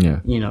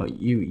 Yeah. you know,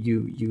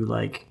 you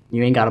like,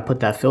 you ain't got to put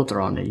that filter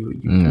on it.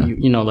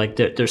 You know, like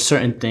there's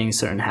certain things,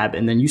 certain habits,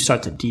 and then you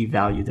start to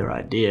devalue their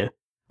idea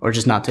or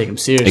just not take them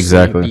seriously,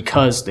 Exactly.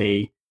 because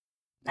they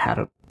had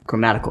a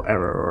grammatical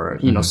error or,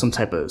 you know, some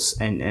type of,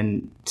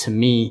 and to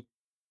me,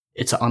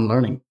 it's an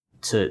unlearning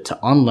to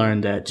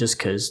unlearn that just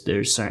because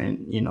there's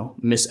certain, you know,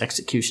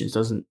 misexecutions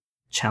doesn't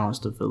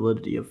challenge the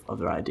validity of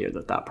their idea or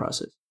the thought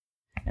process.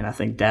 And I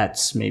think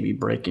that's maybe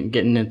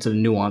getting into the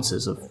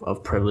nuances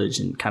of privilege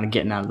and kind of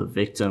getting out of the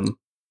victim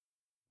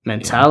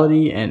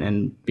mentality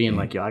and being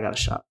like, yo, I got a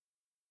shot.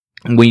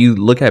 When you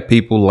look at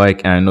people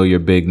like, and I know you're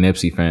a big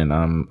Nipsey fan,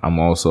 I'm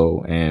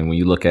also, and when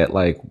you look at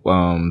like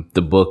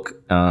the book,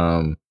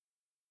 I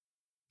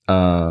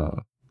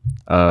want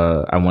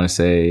to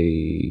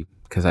say,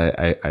 because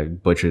I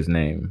butchered his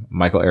name,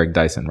 Michael Eric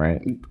Dyson,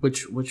 right?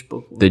 Which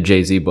book? The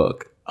Jay-Z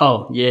book.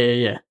 Oh,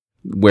 yeah.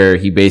 Where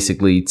he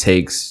basically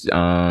takes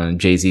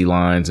Jay-Z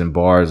lines and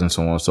bars and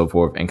so on and so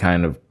forth and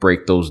kind of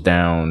break those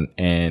down.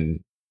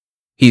 And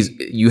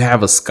you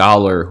have a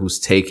scholar who's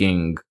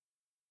taking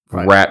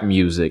rap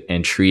music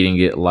and treating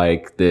it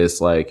like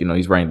this, like, you know,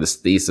 he's writing this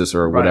thesis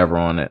or whatever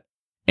on it.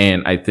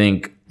 And I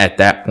think at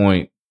that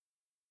point,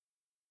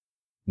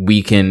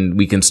 we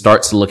can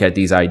start to look at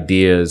these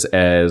ideas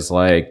as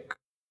like,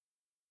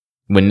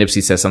 when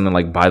Nipsey says something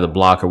like by the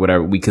block or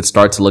whatever, we could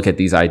start to look at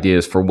these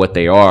ideas for what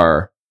they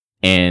are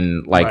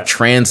and like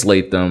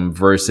translate them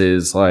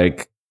versus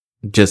like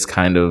just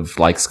kind of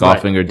like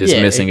scoffing or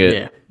dismissing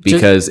it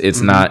because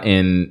it's not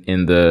in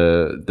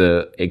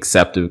the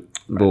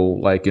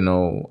like,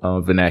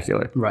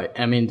 vernacular. Right.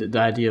 I mean, the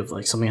idea of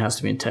like something has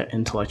to be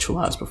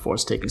intellectualized before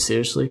it's taken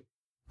seriously.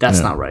 That's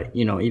not right.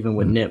 Even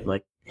with Nip,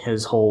 like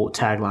his whole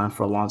tagline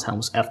for a long time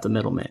was "F the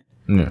middleman."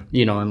 Yeah.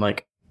 And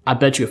like I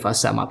bet you if I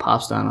sat my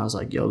pops down, I was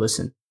like, "Yo,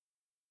 listen,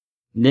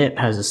 Nip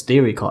has this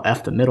theory called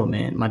F the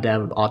middleman," my dad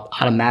would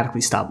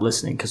automatically stop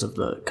listening because of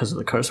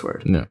the curse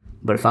word. Yeah.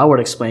 But if I were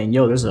to explain,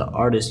 yo, there's an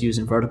artist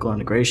using vertical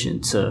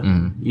integration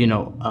to,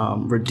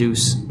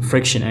 reduce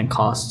friction and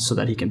costs so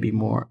that he can be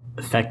more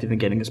effective in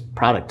getting his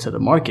product to the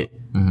market,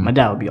 my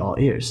dad would be all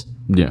ears.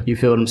 Yeah. You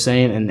feel what I'm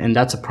saying? And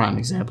that's a prime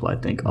example, I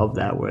think, of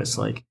that, where it's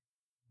like,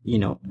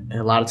 a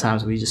lot of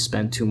times we just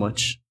spend too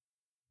much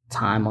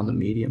time on the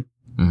medium,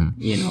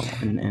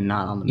 and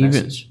not on the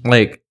message.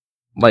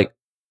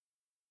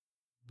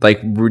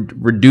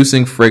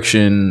 Reducing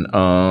friction,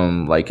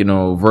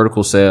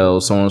 vertical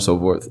sales, so on and so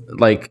forth.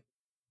 Like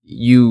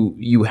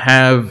you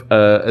have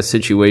a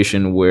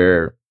situation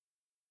where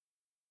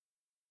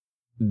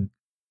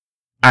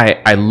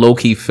I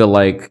low-key feel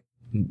like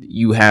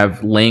you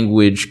have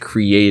language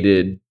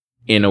created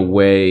in a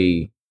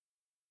way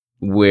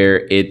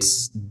where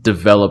it's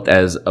developed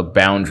as a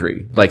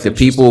boundary. Like the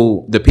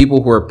people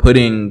who are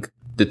putting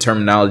the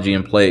terminology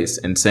in place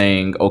and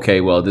saying,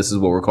 okay, well, this is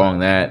what we're calling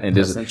that, and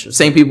this is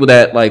same people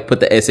that like put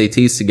the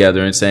SATs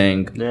together and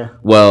saying,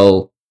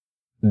 well,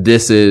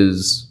 this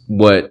is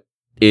what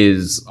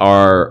is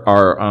our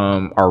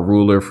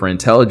ruler for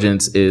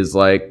intelligence is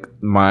like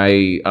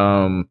my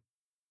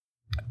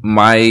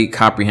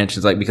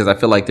comprehensions, like, because I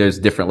feel like there's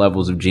different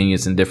levels of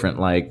genius and different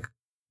like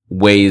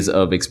ways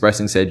of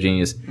expressing said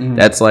genius.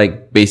 That's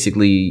like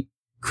basically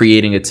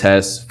creating a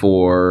test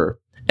for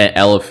an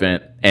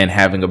elephant and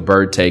having a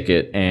bird take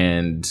it,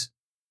 and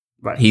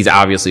he's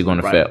obviously going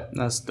to fail.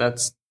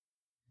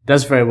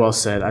 That's very well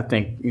said. I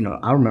think,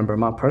 I remember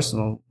my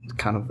personal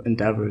kind of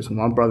endeavors when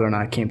my brother and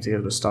I came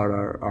together to start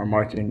our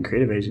marketing and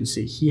creative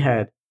agency. He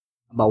had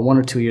about 1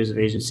 or 2 years of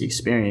agency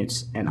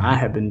experience, and I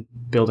had been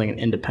building an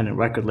independent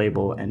record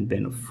label and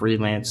been a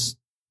freelance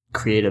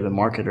creative and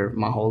marketer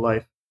my whole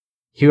life.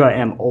 Here I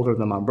am, older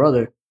than my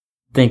brother,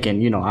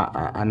 thinking,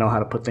 I know how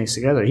to put things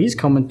together. He's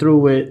coming through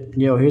with,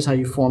 here's how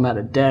you format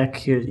a deck,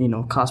 here's,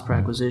 cost per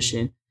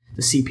acquisition,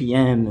 the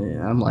CPM.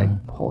 And I'm like,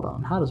 hold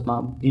on, how does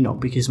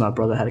because my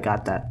brother had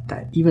got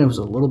that even if it was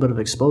a little bit of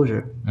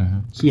exposure,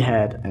 he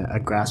had a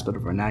grasp of the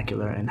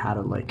vernacular and how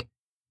to like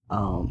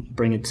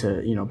bring it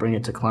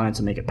to clients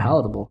and make it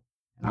palatable.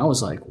 And I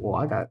was like, well,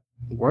 I got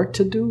work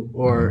to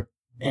do,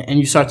 and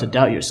you start to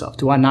doubt yourself.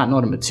 Do I not know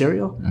the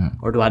material,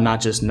 or do I not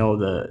just know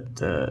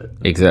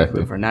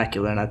the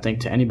vernacular? And I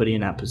think to anybody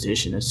in that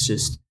position, it's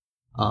just,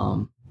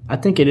 I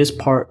think it is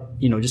part,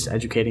 just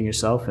educating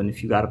yourself. And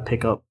if you got to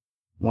pick up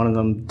one of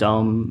them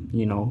dumb,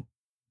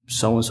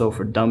 so-and-so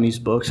for dummies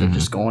books, or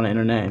just go on the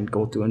internet and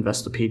go through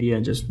Investopedia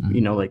and just,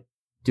 like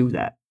do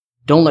that.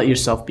 Don't let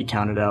yourself be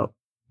counted out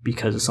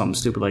because of something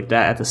stupid like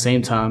that. At the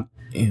same time,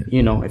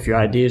 if your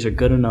ideas are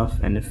good enough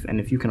and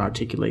if you can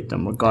articulate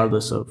them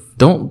regardless of,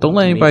 don't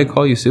let anybody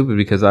call you stupid,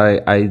 because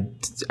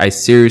I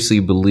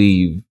seriously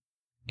believe,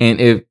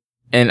 and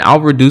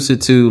I'll reduce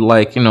it to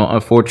like,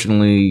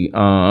 unfortunately,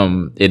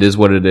 it is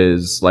what it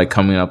is. Like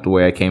coming up the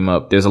way I came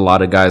up, there's a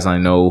lot of guys I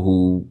know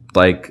who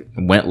like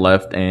went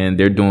left and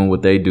they're doing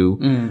what they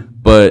do.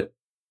 But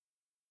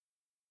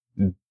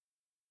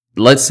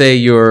let's say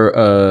you're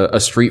a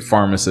street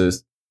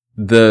pharmacist,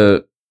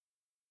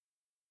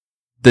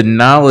 the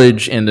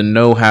knowledge and the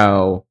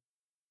know-how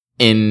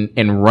in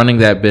running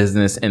that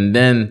business, and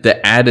then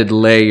the added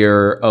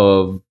layer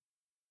of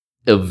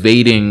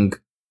evading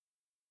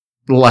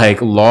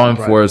like law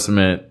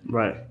enforcement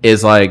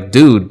is like,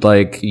 dude,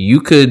 like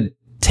you could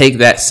take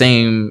that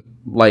same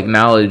like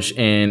knowledge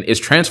and it's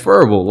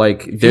transferable.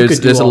 Like there's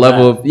a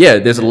level of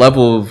a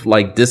level of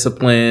like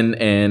discipline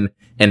and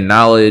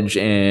knowledge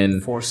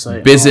and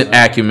foresight, business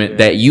acumen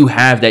that you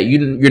have that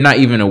you're not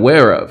even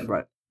aware of.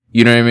 Right.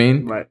 You know what I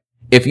mean? Right.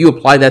 If you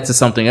apply that to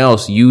something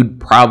else, you'd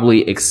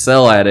probably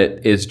excel at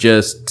it. It's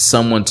just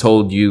someone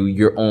told you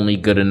you're only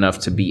good enough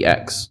to be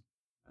X.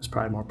 It's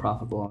probably more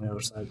profitable on the other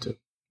side too.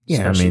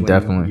 Yeah, I mean,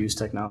 definitely. Use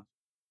technology.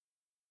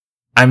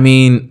 I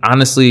mean,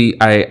 honestly,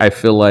 I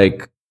feel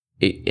like,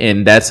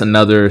 and that's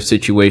another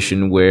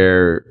situation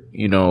where,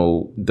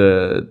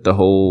 the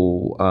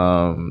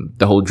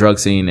whole drug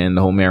scene and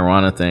the whole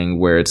marijuana thing,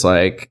 where it's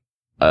like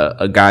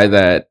a guy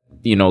that,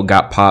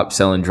 got popped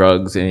selling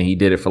drugs and he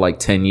did it for like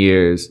 10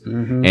 years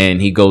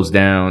and he goes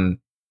down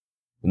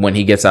when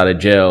he gets out of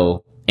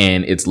jail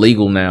and it's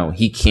legal now.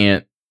 He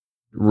can't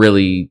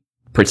really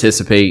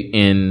participate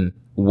in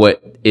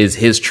what is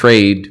his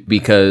trade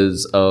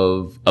because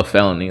of a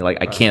felony. Like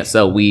I can't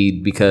sell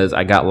weed because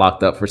I got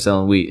locked up for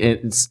selling weed.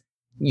 It's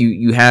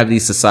you have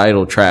these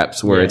societal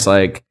traps where it's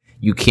like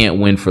you can't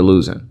win for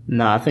losing.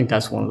 No, I think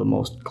that's one of the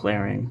most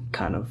glaring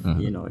kind of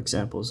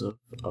examples of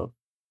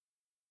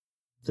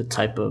the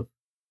type of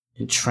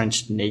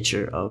entrenched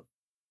nature of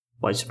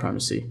white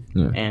supremacy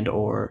and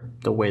or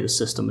the way the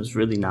system is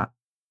really not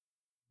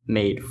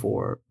made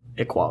for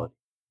equality.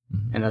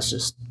 And that's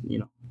just,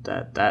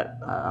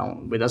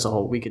 that's a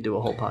whole, we could do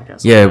a whole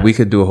podcast. Yeah, we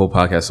could do a whole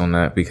podcast on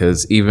that,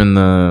 because even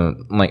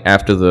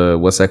after the,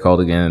 what's that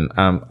called again?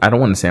 I don't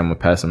want to say I'm a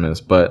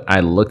pessimist, but I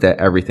looked at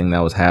everything that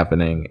was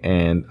happening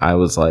and I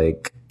was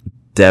like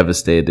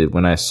devastated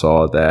when I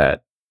saw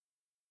that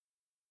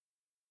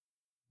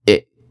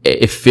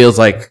it feels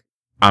like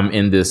I'm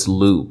in this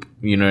loop,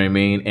 you know what I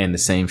mean? And the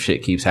same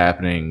shit keeps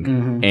happening.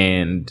 Mm-hmm.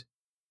 And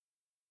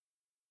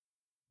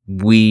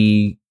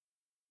we,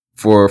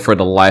 for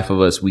the life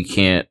of us, we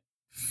can't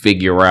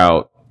figure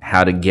out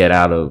how to get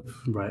out of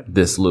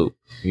this loop.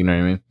 You know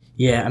what I mean?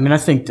 Yeah, I mean, I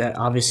think that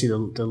obviously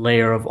the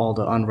layer of all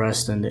the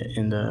unrest and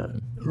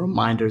the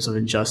reminders of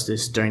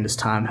injustice during this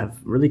time have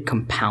really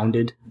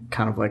compounded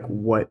kind of like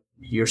what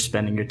you're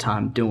spending your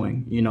time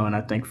doing, you know. And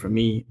I think for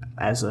me,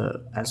 as a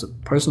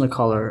person of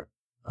color,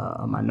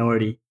 a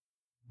minority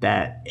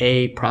that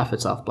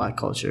profits off Black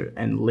culture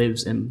and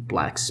lives in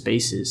Black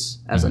spaces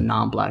as a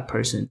non-Black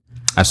person.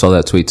 I saw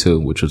that tweet too,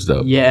 which was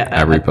dope. Yeah,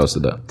 I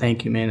reposted that.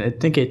 Thank you, man. I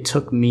think it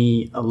took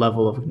me a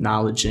level of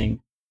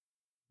acknowledging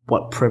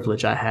what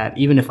privilege I had,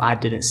 even if I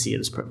didn't see it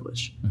as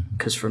privilege.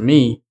 Because for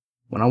me,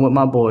 when I'm with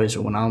my boys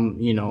or when I'm,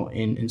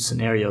 in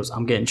scenarios,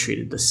 I'm getting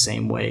treated the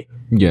same way.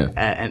 Yeah.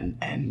 And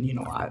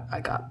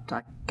I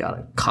got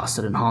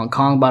accosted in Hong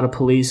Kong by the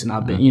police, and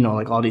I've been,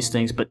 like all these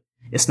things, but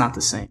it's not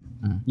the same,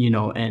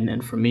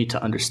 and for me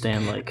to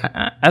understand, like,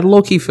 I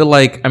low-key feel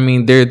like, I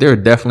mean, there are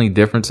definitely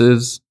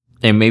differences,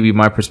 and maybe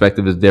my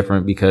perspective is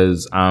different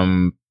because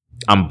I'm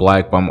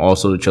Black, but I'm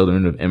also the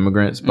children of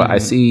immigrants. But I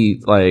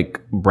see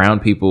like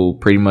brown people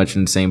pretty much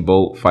in the same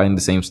boat, fighting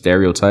the same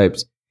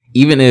stereotypes,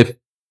 even if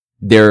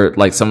they're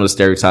like, some of the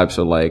stereotypes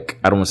are like,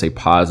 I don't want to say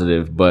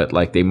positive, but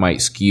like they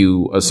might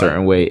skew a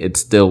certain way.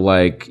 It's still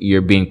like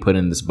you're being put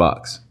in this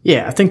box.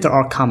 Yeah, I think there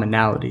are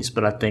commonalities,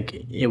 but I think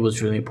it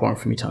was really important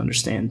for me to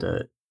understand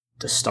the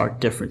stark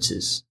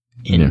differences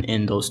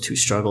in those two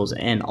struggles,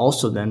 and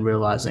also then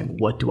realizing,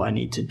 what do I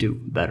need to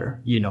do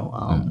better?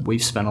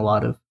 We've spent a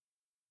lot of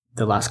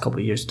the last couple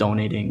of years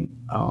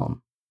donating.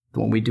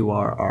 When we do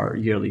our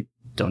yearly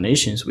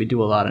donations, we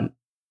do a lot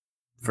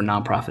for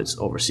nonprofits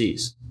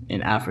overseas,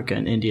 in Africa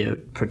and India,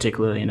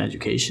 particularly in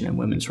education and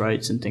women's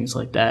rights and things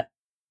like that.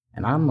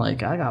 And I'm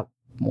like, I got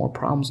more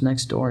problems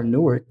next door in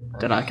Newark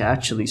that I can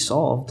actually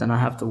solve than I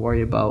have to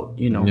worry about,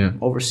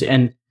 overseas.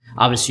 And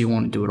obviously you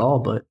want to do it all,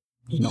 but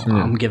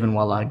I'm giving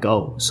while I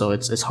go. So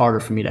it's harder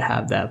for me to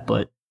have that.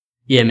 But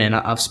yeah, man,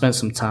 I've spent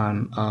some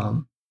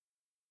time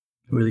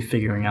really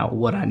figuring out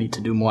what I need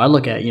to do more. I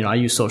look at, I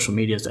use social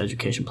media as an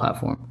education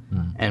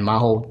platform, and my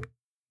whole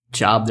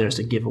job there is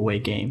to give away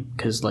game.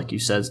 Because like you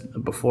said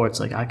before,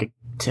 it's like I could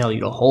tell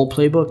you the whole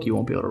playbook, you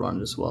won't be able to run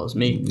it as well as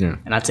me. Yeah.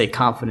 And I take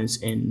confidence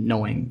in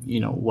knowing,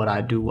 what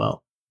I do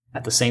well.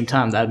 At the same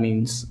time, that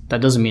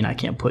doesn't mean I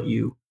can't put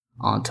you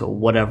onto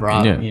whatever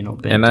I've been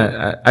and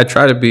through. I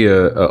try to be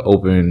a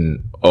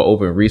open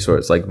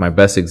resource. Like my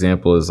best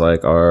example is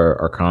like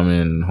our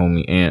common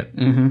homie Ant.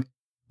 Mm-hmm.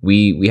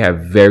 We have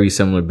very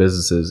similar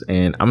businesses,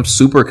 and I'm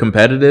super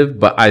competitive,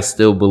 but I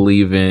still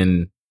believe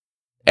in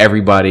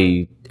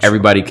everybody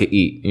could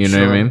eat. You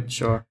know what I mean?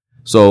 Sure.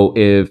 So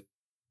if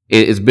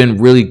it's been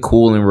really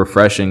cool and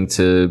refreshing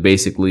to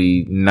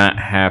basically not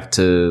have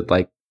to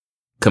like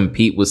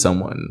compete with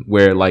someone,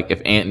 where like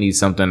if Ant needs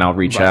something, I'll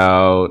reach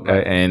out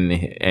and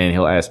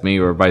he'll ask me,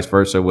 or vice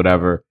versa, or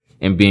whatever,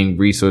 and being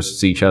resources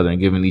to each other and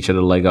giving each other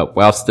a leg up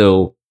while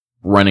still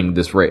running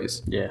this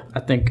race. Yeah,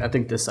 I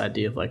think this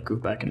idea of like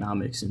group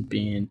economics and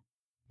being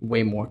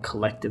way more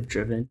collective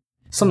driven,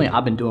 something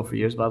I've been doing for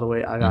years, by the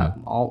way. I got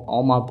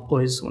all my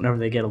boys, whenever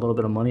they get a little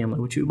bit of money, I'm like,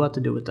 what you about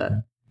to do with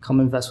that? Come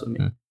invest with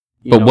me.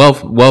 But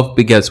wealth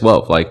begets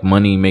wealth. Like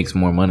money makes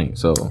more money.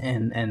 So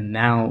and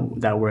now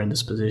that we're in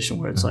this position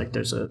where it's like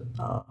there's a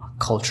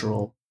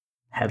cultural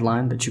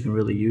headline that you can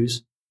really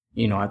use,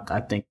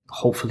 I think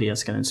hopefully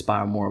that's going to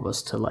inspire more of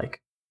us to like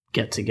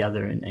get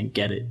together and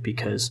get it,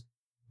 because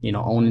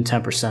owning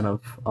 10%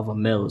 of a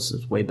mill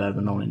is way better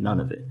than owning none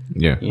of it.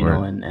 Yeah,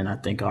 and I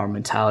think our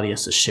mentality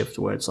has to shift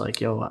where it's like,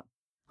 yo,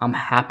 I'm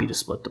happy to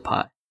split the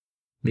pie,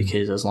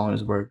 because as long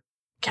as we're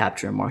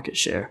capturing market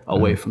share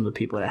away from the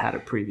people that had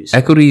it previously.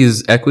 Equity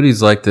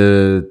is like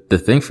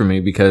the thing for me,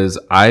 because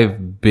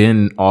I've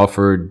been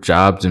offered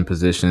jobs and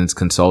positions,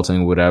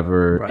 consulting,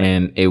 whatever,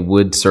 and it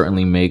would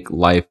certainly make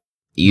life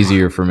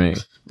easier for me.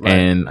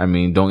 And I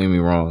mean, don't get me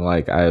wrong,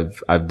 like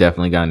I've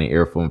definitely gotten an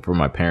earful from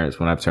my parents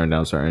when I've turned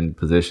down certain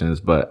positions,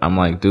 but I'm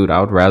like, dude,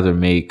 I would rather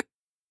make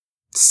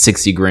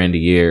 $60,000 a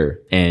year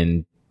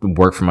and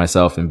work for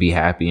myself and be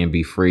happy and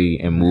be free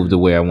and move the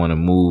way I want to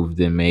move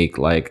than make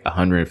like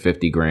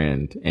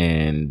 $150,000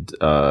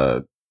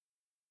 and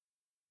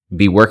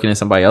be working in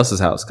somebody else's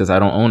house, because I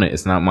don't own it.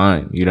 It's not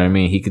mine. You know what I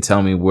mean? He could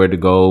tell me where to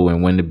go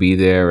and when to be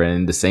there,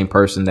 and the same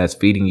person that's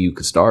feeding you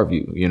could starve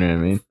you. You know what I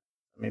mean?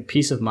 I mean,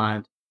 peace of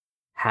mind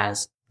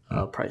has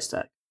a price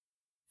tag.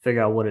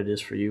 Figure out what it is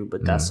for you,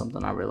 but that's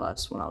something I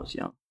realized when I was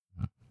young.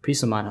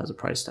 Peace of mind has a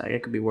price tag.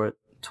 It could be worth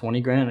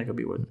 $20,000. It could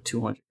be worth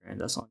 $200,000.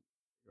 That's on.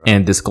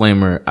 And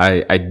disclaimer,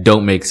 I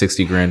don't make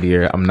 60 grand a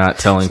year. I'm not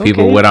telling It's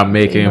people okay. what I'm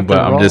making, Ain't but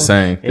nothing I'm just wrong.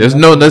 saying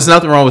Ain't there's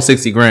nothing wrong with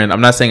 60 grand.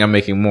 I'm not saying I'm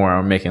making more,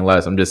 I'm making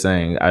less. I'm just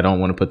saying I don't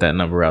want to put that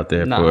number out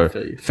there Nah, I for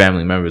feel you.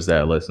 family members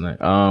that are listening.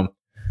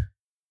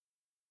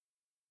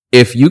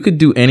 If you could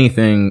do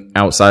anything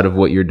outside of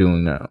what you're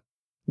doing now,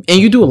 and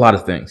you do a lot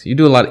of things,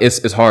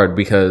 it's hard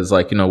because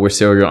like, you know, we're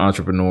serial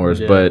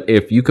entrepreneurs, Yeah. but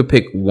if you could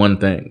pick one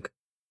thing,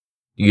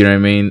 you know what I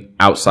mean,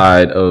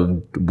 outside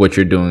of what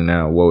you're doing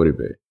now, what would it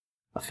be?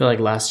 I feel like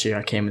last year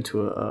I came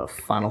into a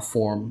final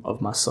form of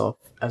myself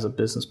as a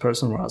business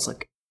person where I was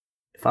like,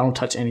 if I don't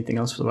touch anything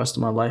else for the rest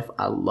of my life,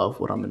 I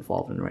love what I'm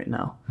involved in right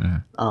now.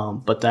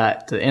 But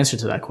the answer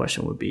to that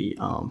question would be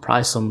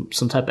probably some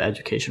type of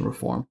education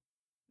reform,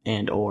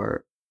 and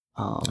or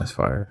That's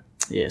fire.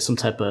 yeah, some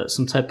type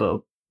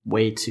of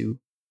way to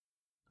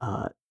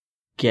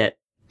get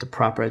the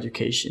proper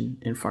education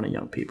in front of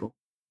young people,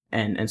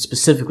 and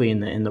specifically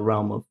in the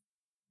realm of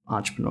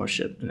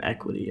entrepreneurship and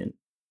equity and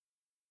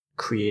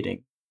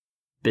creating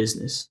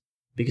business,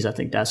 because I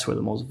think that's where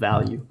the most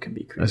value can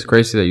be created. It's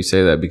crazy that you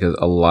say that because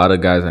a lot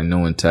of guys I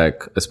know in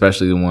tech,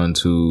 especially the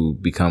ones who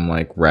become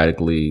like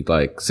radically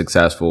like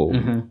successful,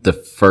 the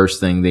first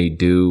thing they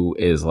do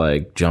is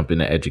like jump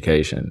into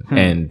education.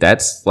 And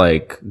that's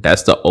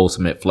the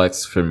ultimate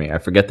flex for me. I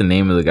forget the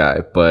name of the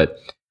guy, but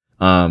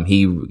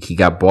he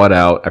got bought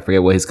out. I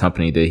forget what his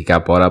company did. He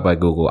got bought out by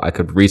Google. I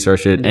could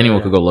research it.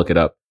 Anyone could go look it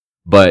up.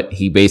 But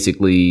he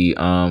basically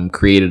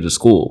created a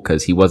school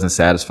because he wasn't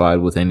satisfied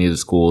with any of the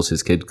schools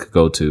his kid could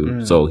go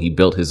to. So he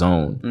built his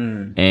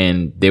own.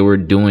 And they were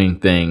doing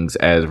things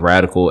as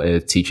radical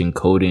as teaching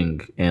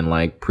coding and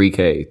like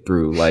pre-K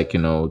through like,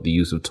 you know, the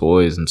use of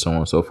toys and so on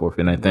and so forth.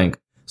 And I think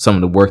some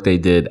of the work they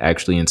did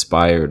actually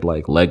inspired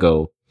like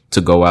Lego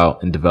to go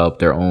out and develop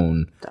their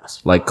own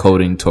like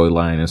coding toy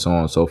line and so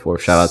on and so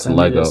forth. Shout out to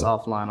Lego. Send me this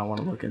offline. I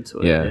want to look into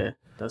it. Yeah.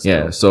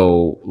 Dope.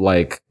 So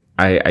like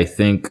I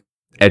think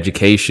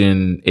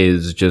education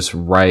is just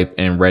ripe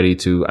and ready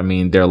to, I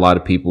mean, there are a lot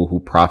of people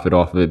who profit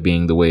off of it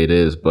being the way it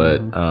is,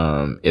 but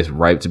it's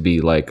ripe to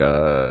be like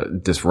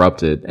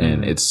disrupted,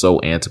 and it's so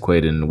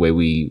antiquated, and the way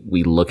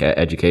we look at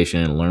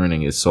education and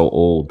learning is so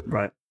old.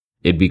 Right.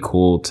 It'd be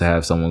cool to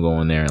have someone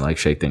go in there and like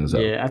shake things up.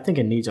 Yeah, I think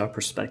it needs our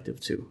perspective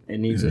too. It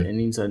needs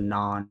a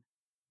non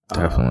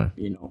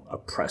Definitely.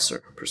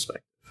 Oppressor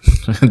perspective.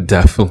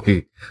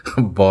 Definitely.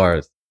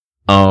 Bars.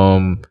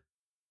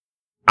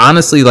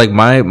 Honestly, like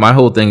my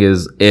whole thing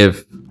is,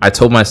 if I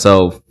told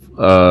myself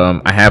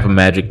I have a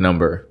magic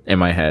number in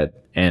my head,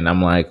 and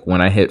I'm like, when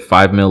I hit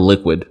 5 mil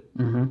liquid,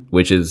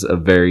 which is a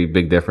very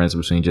big difference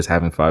between just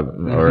having 5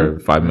 mil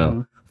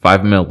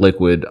 5 mil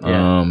liquid,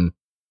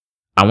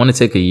 I want to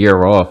take a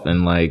year off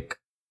and like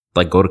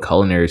go to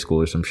culinary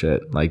school or some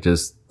shit, like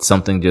just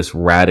something just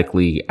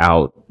radically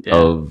out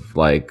of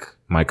like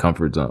my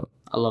comfort zone.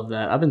 I love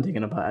that. I've been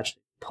thinking about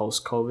actually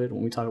post-COVID.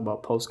 When we talk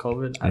about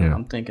post-COVID,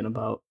 I'm thinking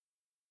about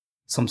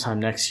sometime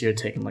next year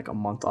taking like a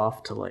month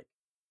off to like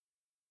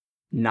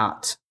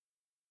not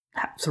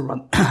have to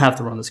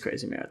run this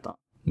crazy marathon.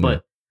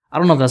 But I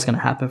don't know if that's gonna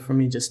happen for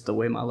me, just the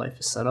way my life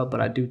is set up.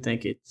 But I do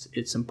think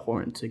it's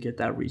important to get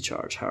that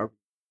recharge, however,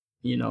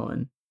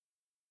 and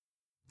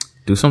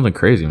do something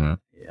crazy, man.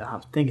 Yeah,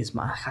 I think it's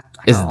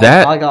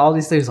I got all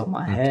these things on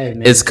my head,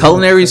 man. It's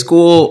culinary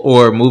school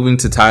or moving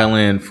to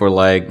Thailand for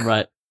like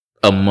right.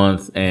 a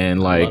month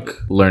and like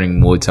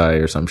learning Muay Thai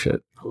or some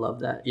shit. I love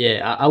that.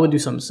 Yeah, I would do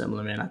something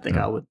similar, man. I think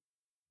I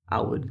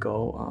would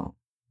go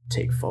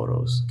take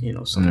photos,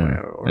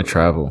 somewhere or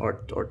travel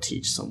or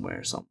teach somewhere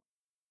or something.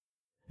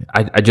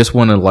 I just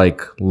want to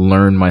like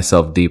learn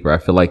myself deeper. I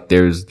feel like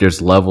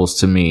there's levels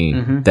to me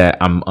that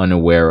I'm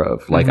unaware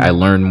of. Like I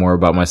learned more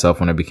about myself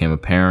when I became a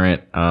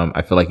parent.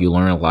 I feel like you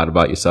learn a lot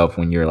about yourself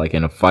when you're like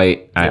in a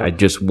fight. I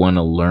just want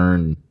to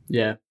learn.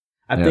 Yeah.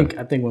 I think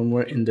when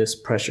we're in this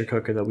pressure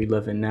cooker that we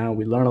live in now,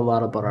 we learn a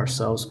lot about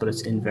ourselves, but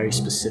it's in very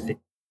specific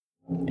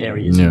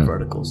areas and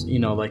verticals.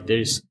 Like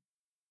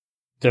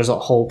there's a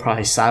whole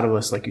probably side of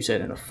us, like you said,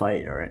 in a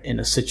fight or in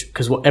a situation,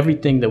 because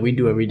everything that we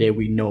do every day,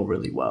 we know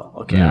really well.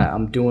 Okay,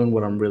 I'm doing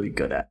what I'm really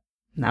good at.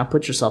 Now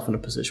put yourself in a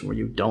position where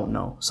you don't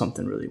know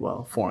something really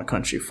well. Foreign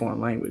country, foreign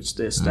language,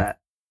 this, that.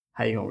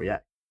 How you gonna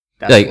react?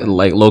 That's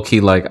like low key,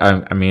 like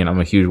I mean,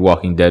 I'm a huge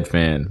Walking Dead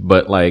fan,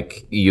 but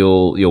like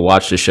you'll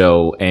watch the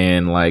show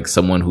and like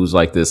someone who's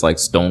like this like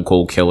stone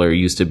cold killer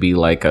used to be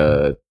like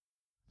a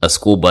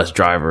school bus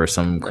driver or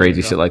some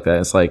crazy shit like that.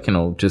 It's like,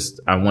 just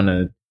I want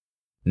to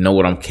know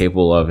what I'm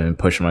capable of and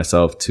push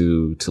myself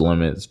to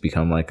limits,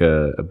 become like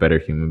a better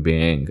human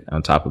being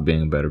on top of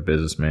being a better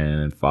businessman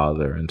and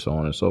father and so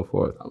on and so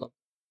forth.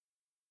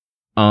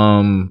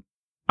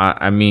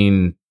 I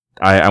mean,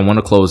 I want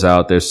to close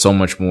out. There's so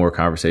much more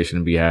conversation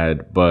to be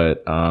had,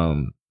 but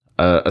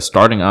a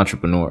starting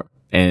entrepreneur,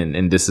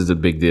 and this is a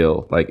big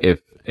deal. Like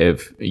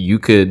if you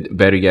could,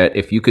 better yet,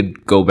 if you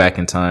could go back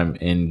in time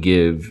and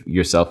give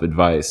yourself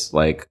advice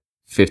like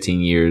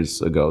 15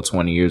 years ago,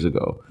 20 years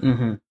ago,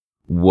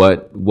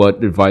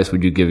 what advice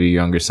would you give your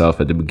younger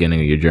self at the beginning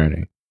of your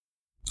journey?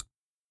 I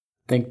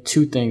think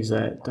two things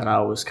that I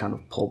always kind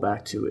of pull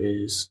back to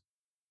is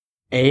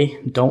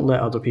Don't let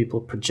other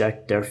people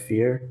project their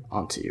fear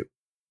onto you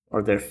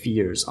or their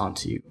fears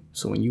onto you.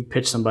 So when you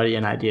pitch somebody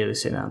an idea, they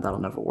say, "No, that'll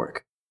never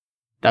work."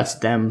 That's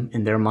them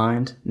in their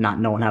mind, not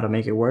knowing how to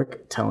make it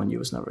work, telling you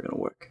it's never going to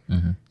work.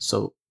 Mm-hmm.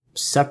 So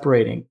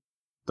separating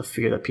the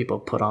fear that people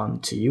put on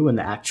to you and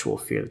the actual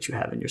fear that you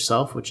have in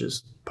yourself, which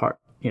is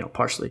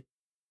partially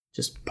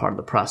just part of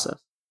the process.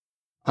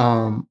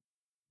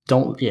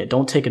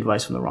 Don't take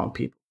advice from the wrong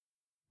people.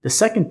 The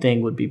second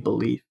thing would be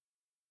belief,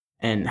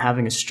 and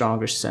having a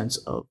stronger sense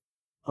of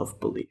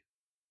belief,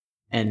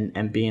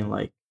 and being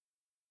like,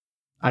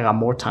 I got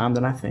more time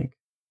than I think.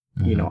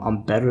 Mm-hmm.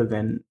 I'm better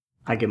than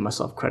I give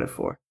myself credit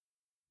for.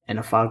 And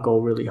if I go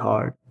really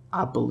hard,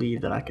 I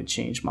believe that I could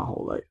change my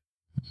whole life.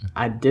 Mm-hmm.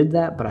 I did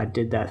that, but I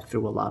did that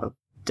through a lot of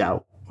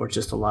doubt or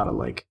just a lot of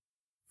like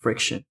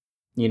friction,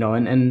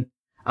 and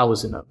I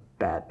was in a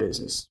bad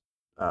business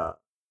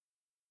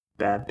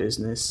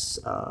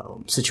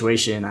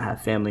situation. I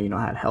had family,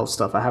 I had health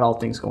stuff. I had all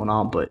things going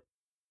on, but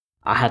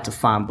I had to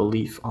find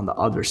belief on the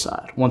other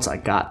side. Once I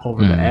got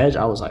over the edge,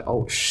 I was like,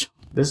 oh,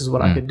 this is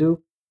what I could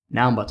do.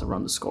 Now I'm about to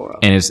run the score up.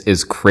 And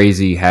it's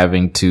crazy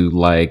having to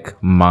like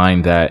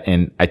mind that.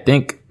 And I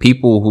think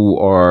people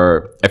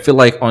I feel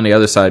like on the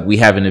other side, we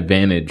have an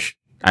advantage.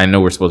 I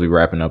know we're supposed to be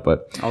wrapping up,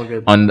 but all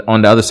good. On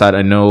the other side,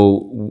 I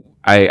know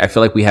I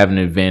feel like we have an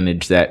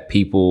advantage that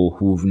people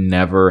who've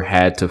never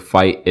had to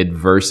fight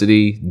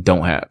adversity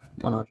don't have.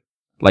 100.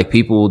 Like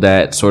people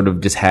that sort of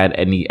just had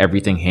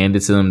everything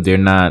handed to them, they're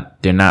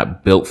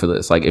not built for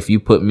this. Like if you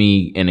put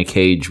me in a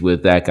cage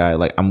with that guy,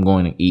 like I'm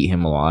going to eat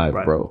him alive,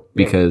 right, bro.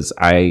 Because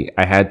I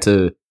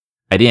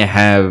didn't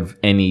have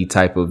any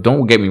type of,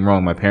 don't get me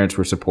wrong, my parents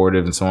were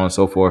supportive and so on and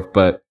so forth,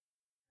 but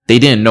they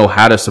didn't know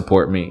how to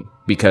support me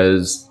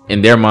because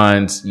in their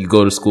minds, you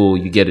go to school,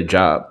 you get a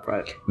job.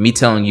 Right. Me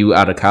telling you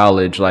out of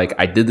college, like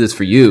I did this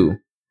for you.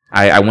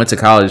 I went to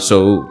college,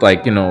 so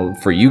like,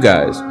 for you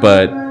guys,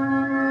 but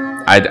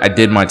I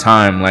did my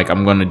time. Like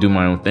I'm going to do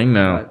my own thing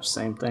now. Right,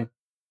 same thing.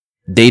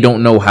 They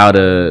don't know how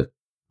to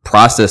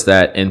process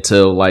that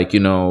until like,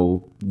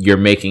 you're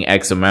making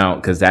X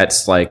amount because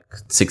that's like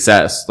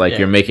success. Like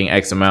you're making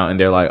X amount and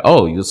they're like,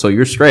 oh, so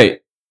you're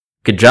straight.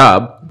 Good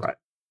job. Right.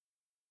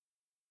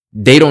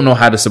 They don't know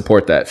how to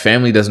support that.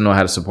 Family doesn't know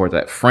how to support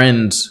that.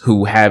 Friends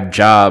who have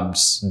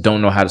jobs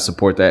don't know how to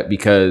support that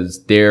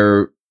because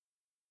they're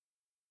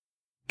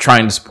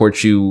trying to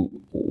support you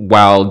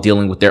while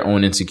dealing with their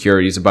own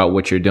insecurities about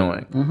what you're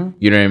doing. Mm-hmm.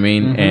 You know what I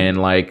mean? Mm-hmm. And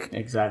like,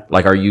 exactly.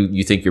 Like,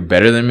 you think you're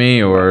better than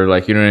me or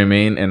like, you know what I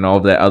mean? And all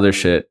of that other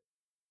shit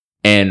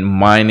and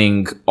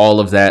mining all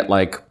of that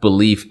like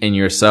belief in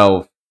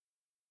yourself.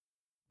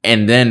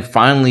 And then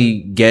finally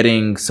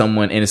getting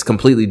someone, and it's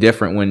completely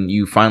different when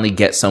you finally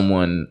get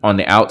someone on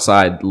the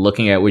outside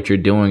looking at what you're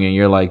doing and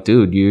you're like,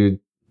 dude,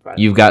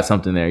 you've got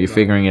something there. You're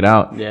figuring it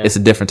out. Yeah. It's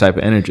a different type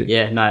of energy.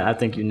 Yeah, no, I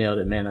think you nailed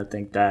it, man. I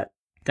think that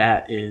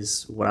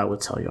is what I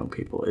would tell young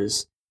people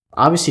is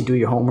obviously do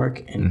your homework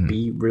and mm-hmm.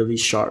 be really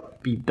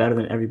sharp, be better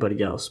than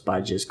everybody else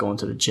by just going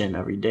to the gym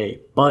every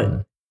day. But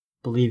mm-hmm.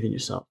 believe in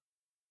yourself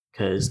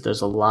because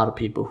there's a lot of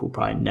people who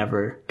probably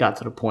never got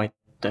to the point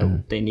that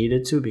mm-hmm. they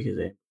needed to because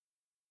they.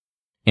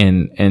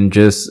 And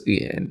just,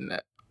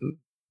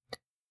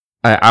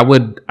 I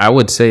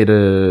would say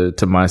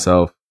to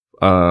myself,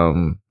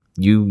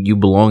 you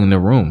belong in the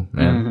room,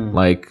 man. Mm-hmm.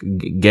 Like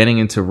getting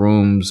into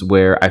rooms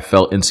where I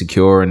felt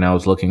insecure and I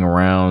was looking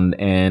around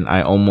and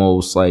I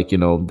almost like,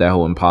 that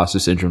whole imposter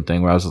syndrome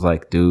thing where I was just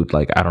like, dude,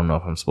 like, I don't know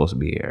if I'm supposed to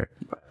be here.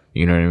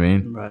 You know what I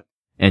mean? Right.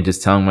 And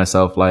just telling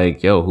myself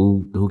like, yo,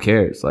 who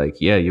cares? Like,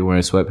 yeah, you're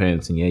wearing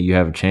sweatpants and yeah, you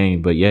have a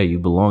chain, but yeah, you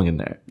belong in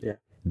there. Yeah.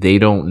 They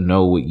don't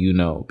know what you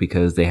know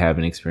because they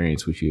haven't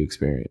experienced what you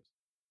experienced.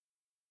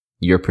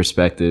 Your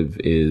perspective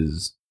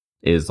is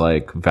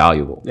like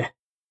valuable. Yeah.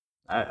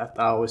 I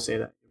always say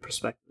that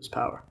perspective is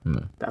power.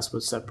 Mm. That's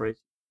what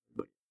separates.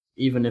 But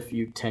even if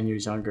you're 10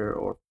 years younger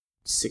or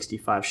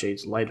 65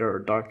 shades lighter or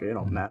darker, it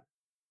don't matter.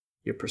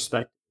 Your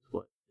perspective is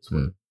what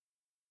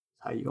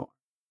how you going.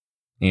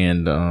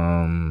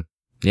 And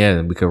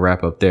yeah, we could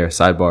wrap up there.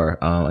 Sidebar.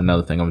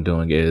 Another thing I'm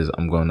doing is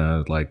I'm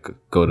gonna like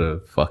go to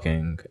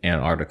fucking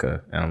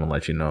Antarctica, and I'm gonna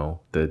let you know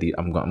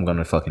I'm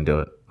gonna fucking do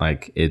it.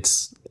 Like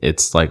it's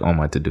like on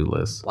my to-do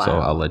list. Wow. So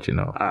I'll let you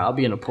know. All right, I'll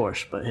be in a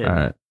Porsche, but hit. All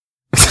right.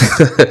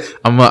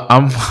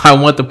 I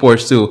want the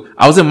Porsche too.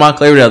 I was in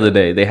Montclair the other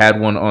day. They had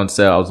one on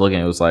sale. I was looking.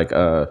 It was like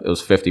it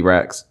was 50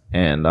 racks,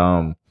 and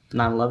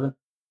 911.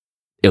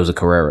 It was a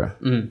Carrera.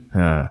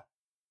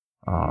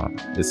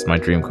 It's my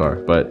dream car,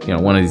 but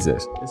one of these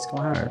days. It's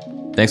gonna happen.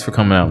 Right. Thanks for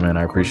coming out, man.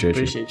 I appreciate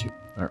you. Appreciate you.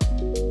 All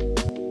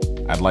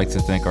right. I'd like to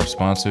thank our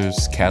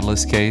sponsors,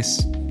 Catalyst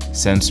Case,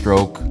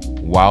 Senstroke,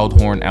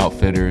 Wildhorn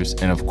Outfitters,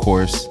 and of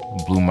course,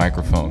 Blue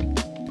Microphone.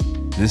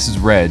 This is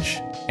Reg,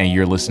 and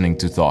you're listening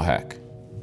to Thought Hack.